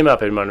did pick him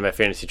up in one of my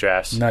fantasy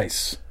drafts.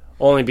 Nice.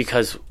 Only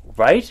because,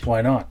 right?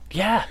 Why not?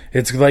 Yeah.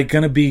 It's like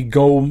going to be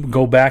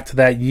go back to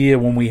that year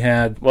when we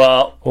had,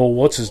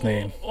 what's his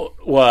name?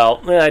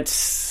 Well,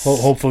 it's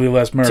hopefully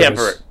less Murdis.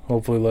 Temperate.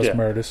 Hopefully less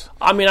Murdis.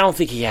 I mean, I don't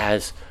think he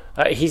has.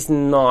 He's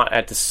not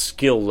at the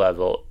skill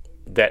level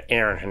that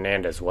Aaron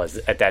Hernandez was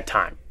at that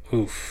time.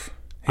 Oof.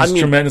 He's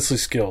tremendously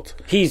skilled.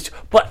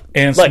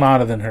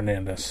 Smarter than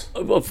Hernandez.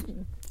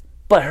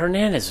 But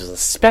Hernandez was a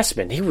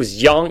specimen. He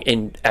was young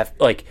and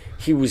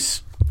he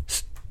was,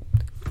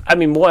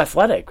 more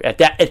athletic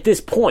at this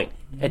point.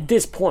 At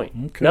this point,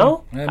 okay.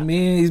 No? I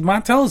mean,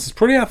 Martellus is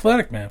pretty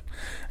athletic, man.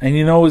 And,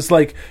 it's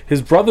like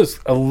his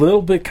brother's a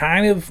little bit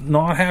kind of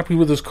not happy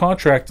with his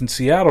contract in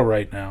Seattle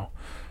right now.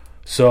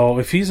 So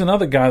if he's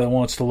another guy that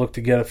wants to look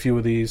to get a few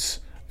of these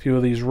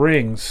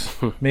rings,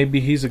 maybe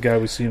he's a guy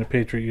we see in a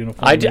Patriot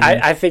uniform.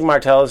 I think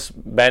Martellus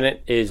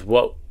Bennett is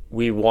what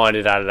we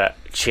wanted out of that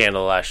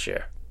Chandler last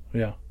year.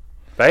 Yeah.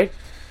 Right?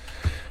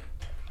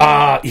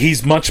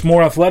 He's much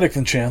more athletic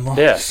than Chandler.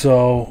 Yeah.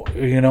 So,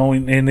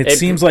 and it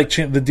seems like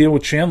the deal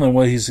with Chandler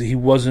was he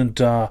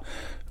wasn't,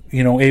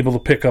 able to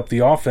pick up the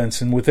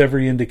offense. And with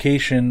every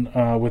indication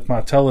with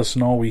Martellus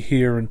and all we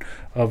hear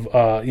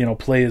of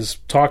players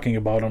talking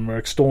about him or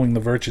extolling the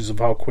virtues of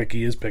how quick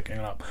he is picking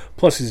it up.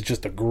 Plus, he's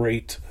just a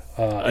great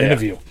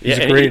interview. He's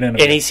a great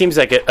interview. And he seems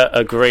like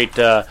a great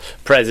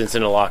presence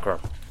in the locker room.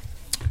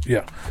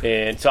 Yeah.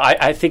 And so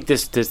I think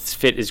this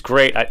fit is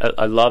great.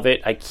 I love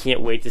it. I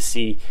can't wait to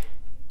see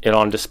it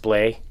on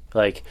display.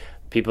 Like,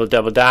 people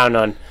double down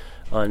on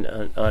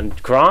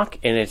Gronk,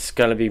 and it's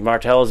going to be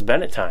Martellus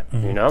Bennett time,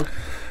 And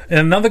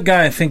another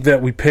guy I think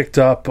that we picked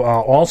up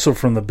also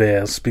from the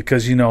Bears,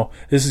 because,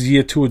 this is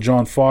year 2 of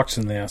John Fox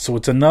in there, so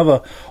it's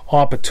another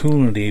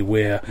opportunity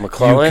where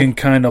McClellan? You can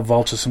kind of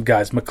vulture some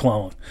guys.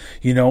 McClellan,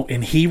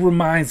 and he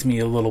reminds me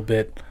a little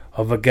bit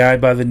of a guy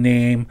by the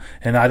name,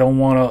 and I don't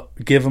want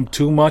to give him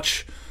too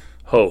much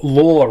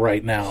lore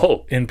right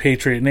now in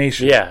Patriot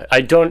Nation. Yeah,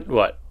 I don't,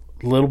 what?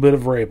 A little bit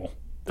of Vrabel.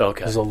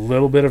 Okay. There's a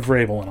little bit of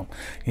Vrabel in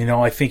him.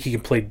 I think he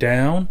can play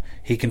down.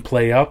 He can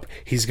play up.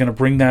 He's going to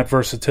bring that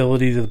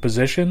versatility to the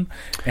position,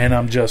 and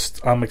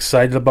I'm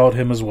excited about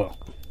him as well.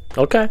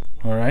 Okay.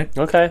 All right.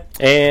 Okay.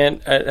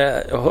 And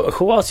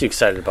who else are you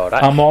excited about?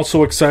 I'm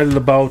also excited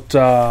about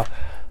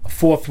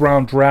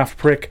 4th-round draft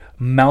pick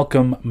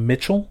Malcolm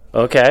Mitchell.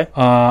 Okay.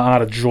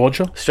 Out of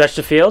Georgia. Stretch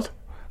the field?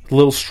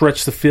 Little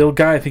stretch the field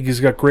guy. I think he's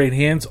got great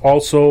hands.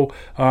 Also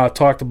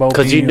talked about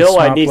because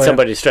I need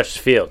somebody to stretch the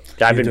field.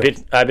 I've been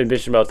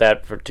bitching about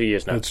that for 2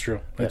 years now. That's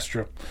true. That's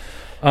true.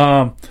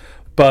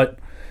 But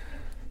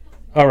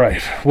all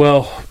right.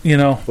 Well,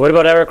 what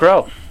about Eric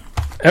Rowe?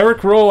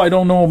 Eric Rowe, I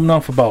don't know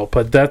enough about,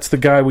 but that's the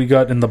guy we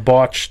got in the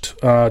botched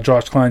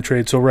Josh Klein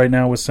trade. So right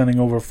now we're sending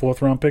over a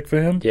 4th-round pick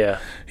for him. Yeah.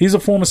 He's a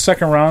former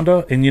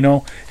 2nd-rounder, and,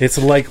 it's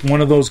like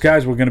one of those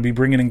guys we're going to be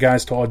bringing in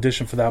guys to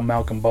audition for that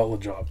Malcolm Butler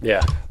job.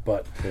 Yeah.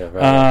 But, yeah,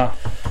 right.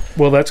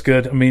 Well, that's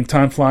good. I mean,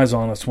 time flies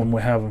on us when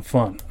we're having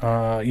fun.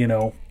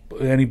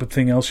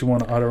 Anything else you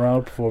want to utter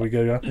out before we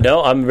go?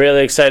 No, I'm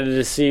really excited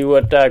to see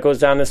what goes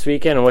down this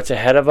weekend and what's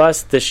ahead of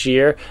us this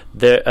year.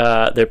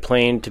 They're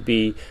playing to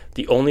be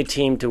the only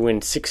team to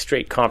win 6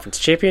 straight conference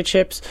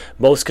championships,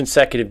 most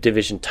consecutive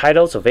division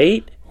titles of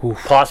 8,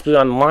 possibly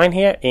on the line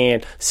here,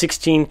 and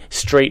 16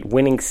 straight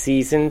winning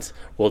seasons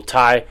will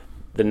tie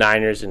the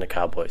Niners and the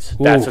Cowboys.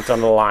 That's what's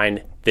on the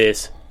line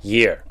this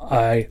year.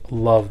 I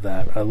love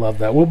that.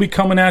 We'll be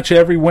coming at you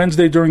every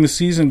Wednesday during the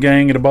season,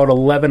 gang, at about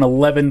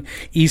 11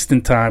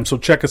 Eastern time. So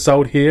check us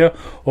out here,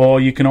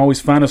 or you can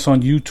always find us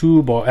on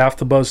YouTube or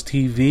AfterBuzz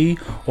TV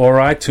or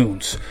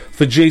iTunes.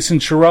 For Jason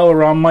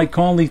Chiarella, I'm Mike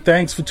Conley.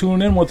 Thanks for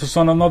tuning in with us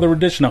on another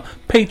edition of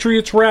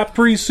Patriots Wrap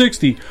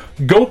 360.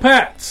 Go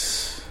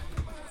Pats!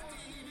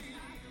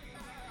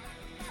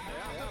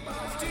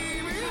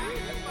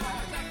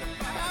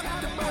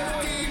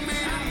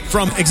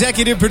 From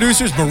executive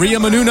producers Maria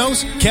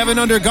Menounos, Kevin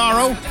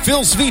Undergaro,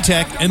 Phil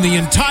Svitek, and the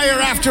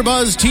entire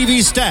AfterBuzz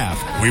TV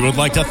staff, we would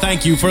like to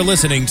thank you for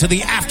listening to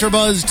the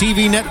AfterBuzz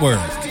TV network.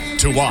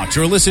 To watch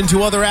or listen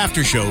to other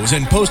after shows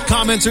and post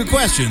comments or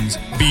questions,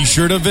 be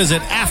sure to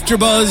visit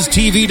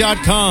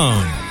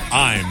AfterBuzzTV.com.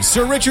 I'm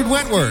Sir Richard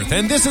Wentworth,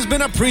 and this has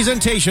been a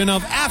presentation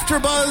of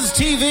AfterBuzz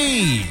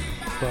TV.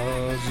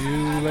 Buzz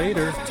you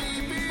later.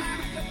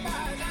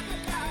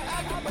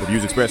 The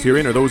views expressed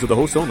herein are those of the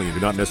hosts only and do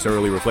not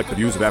necessarily reflect the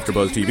views of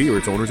AfterBuzz TV or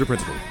its owners or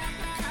principals.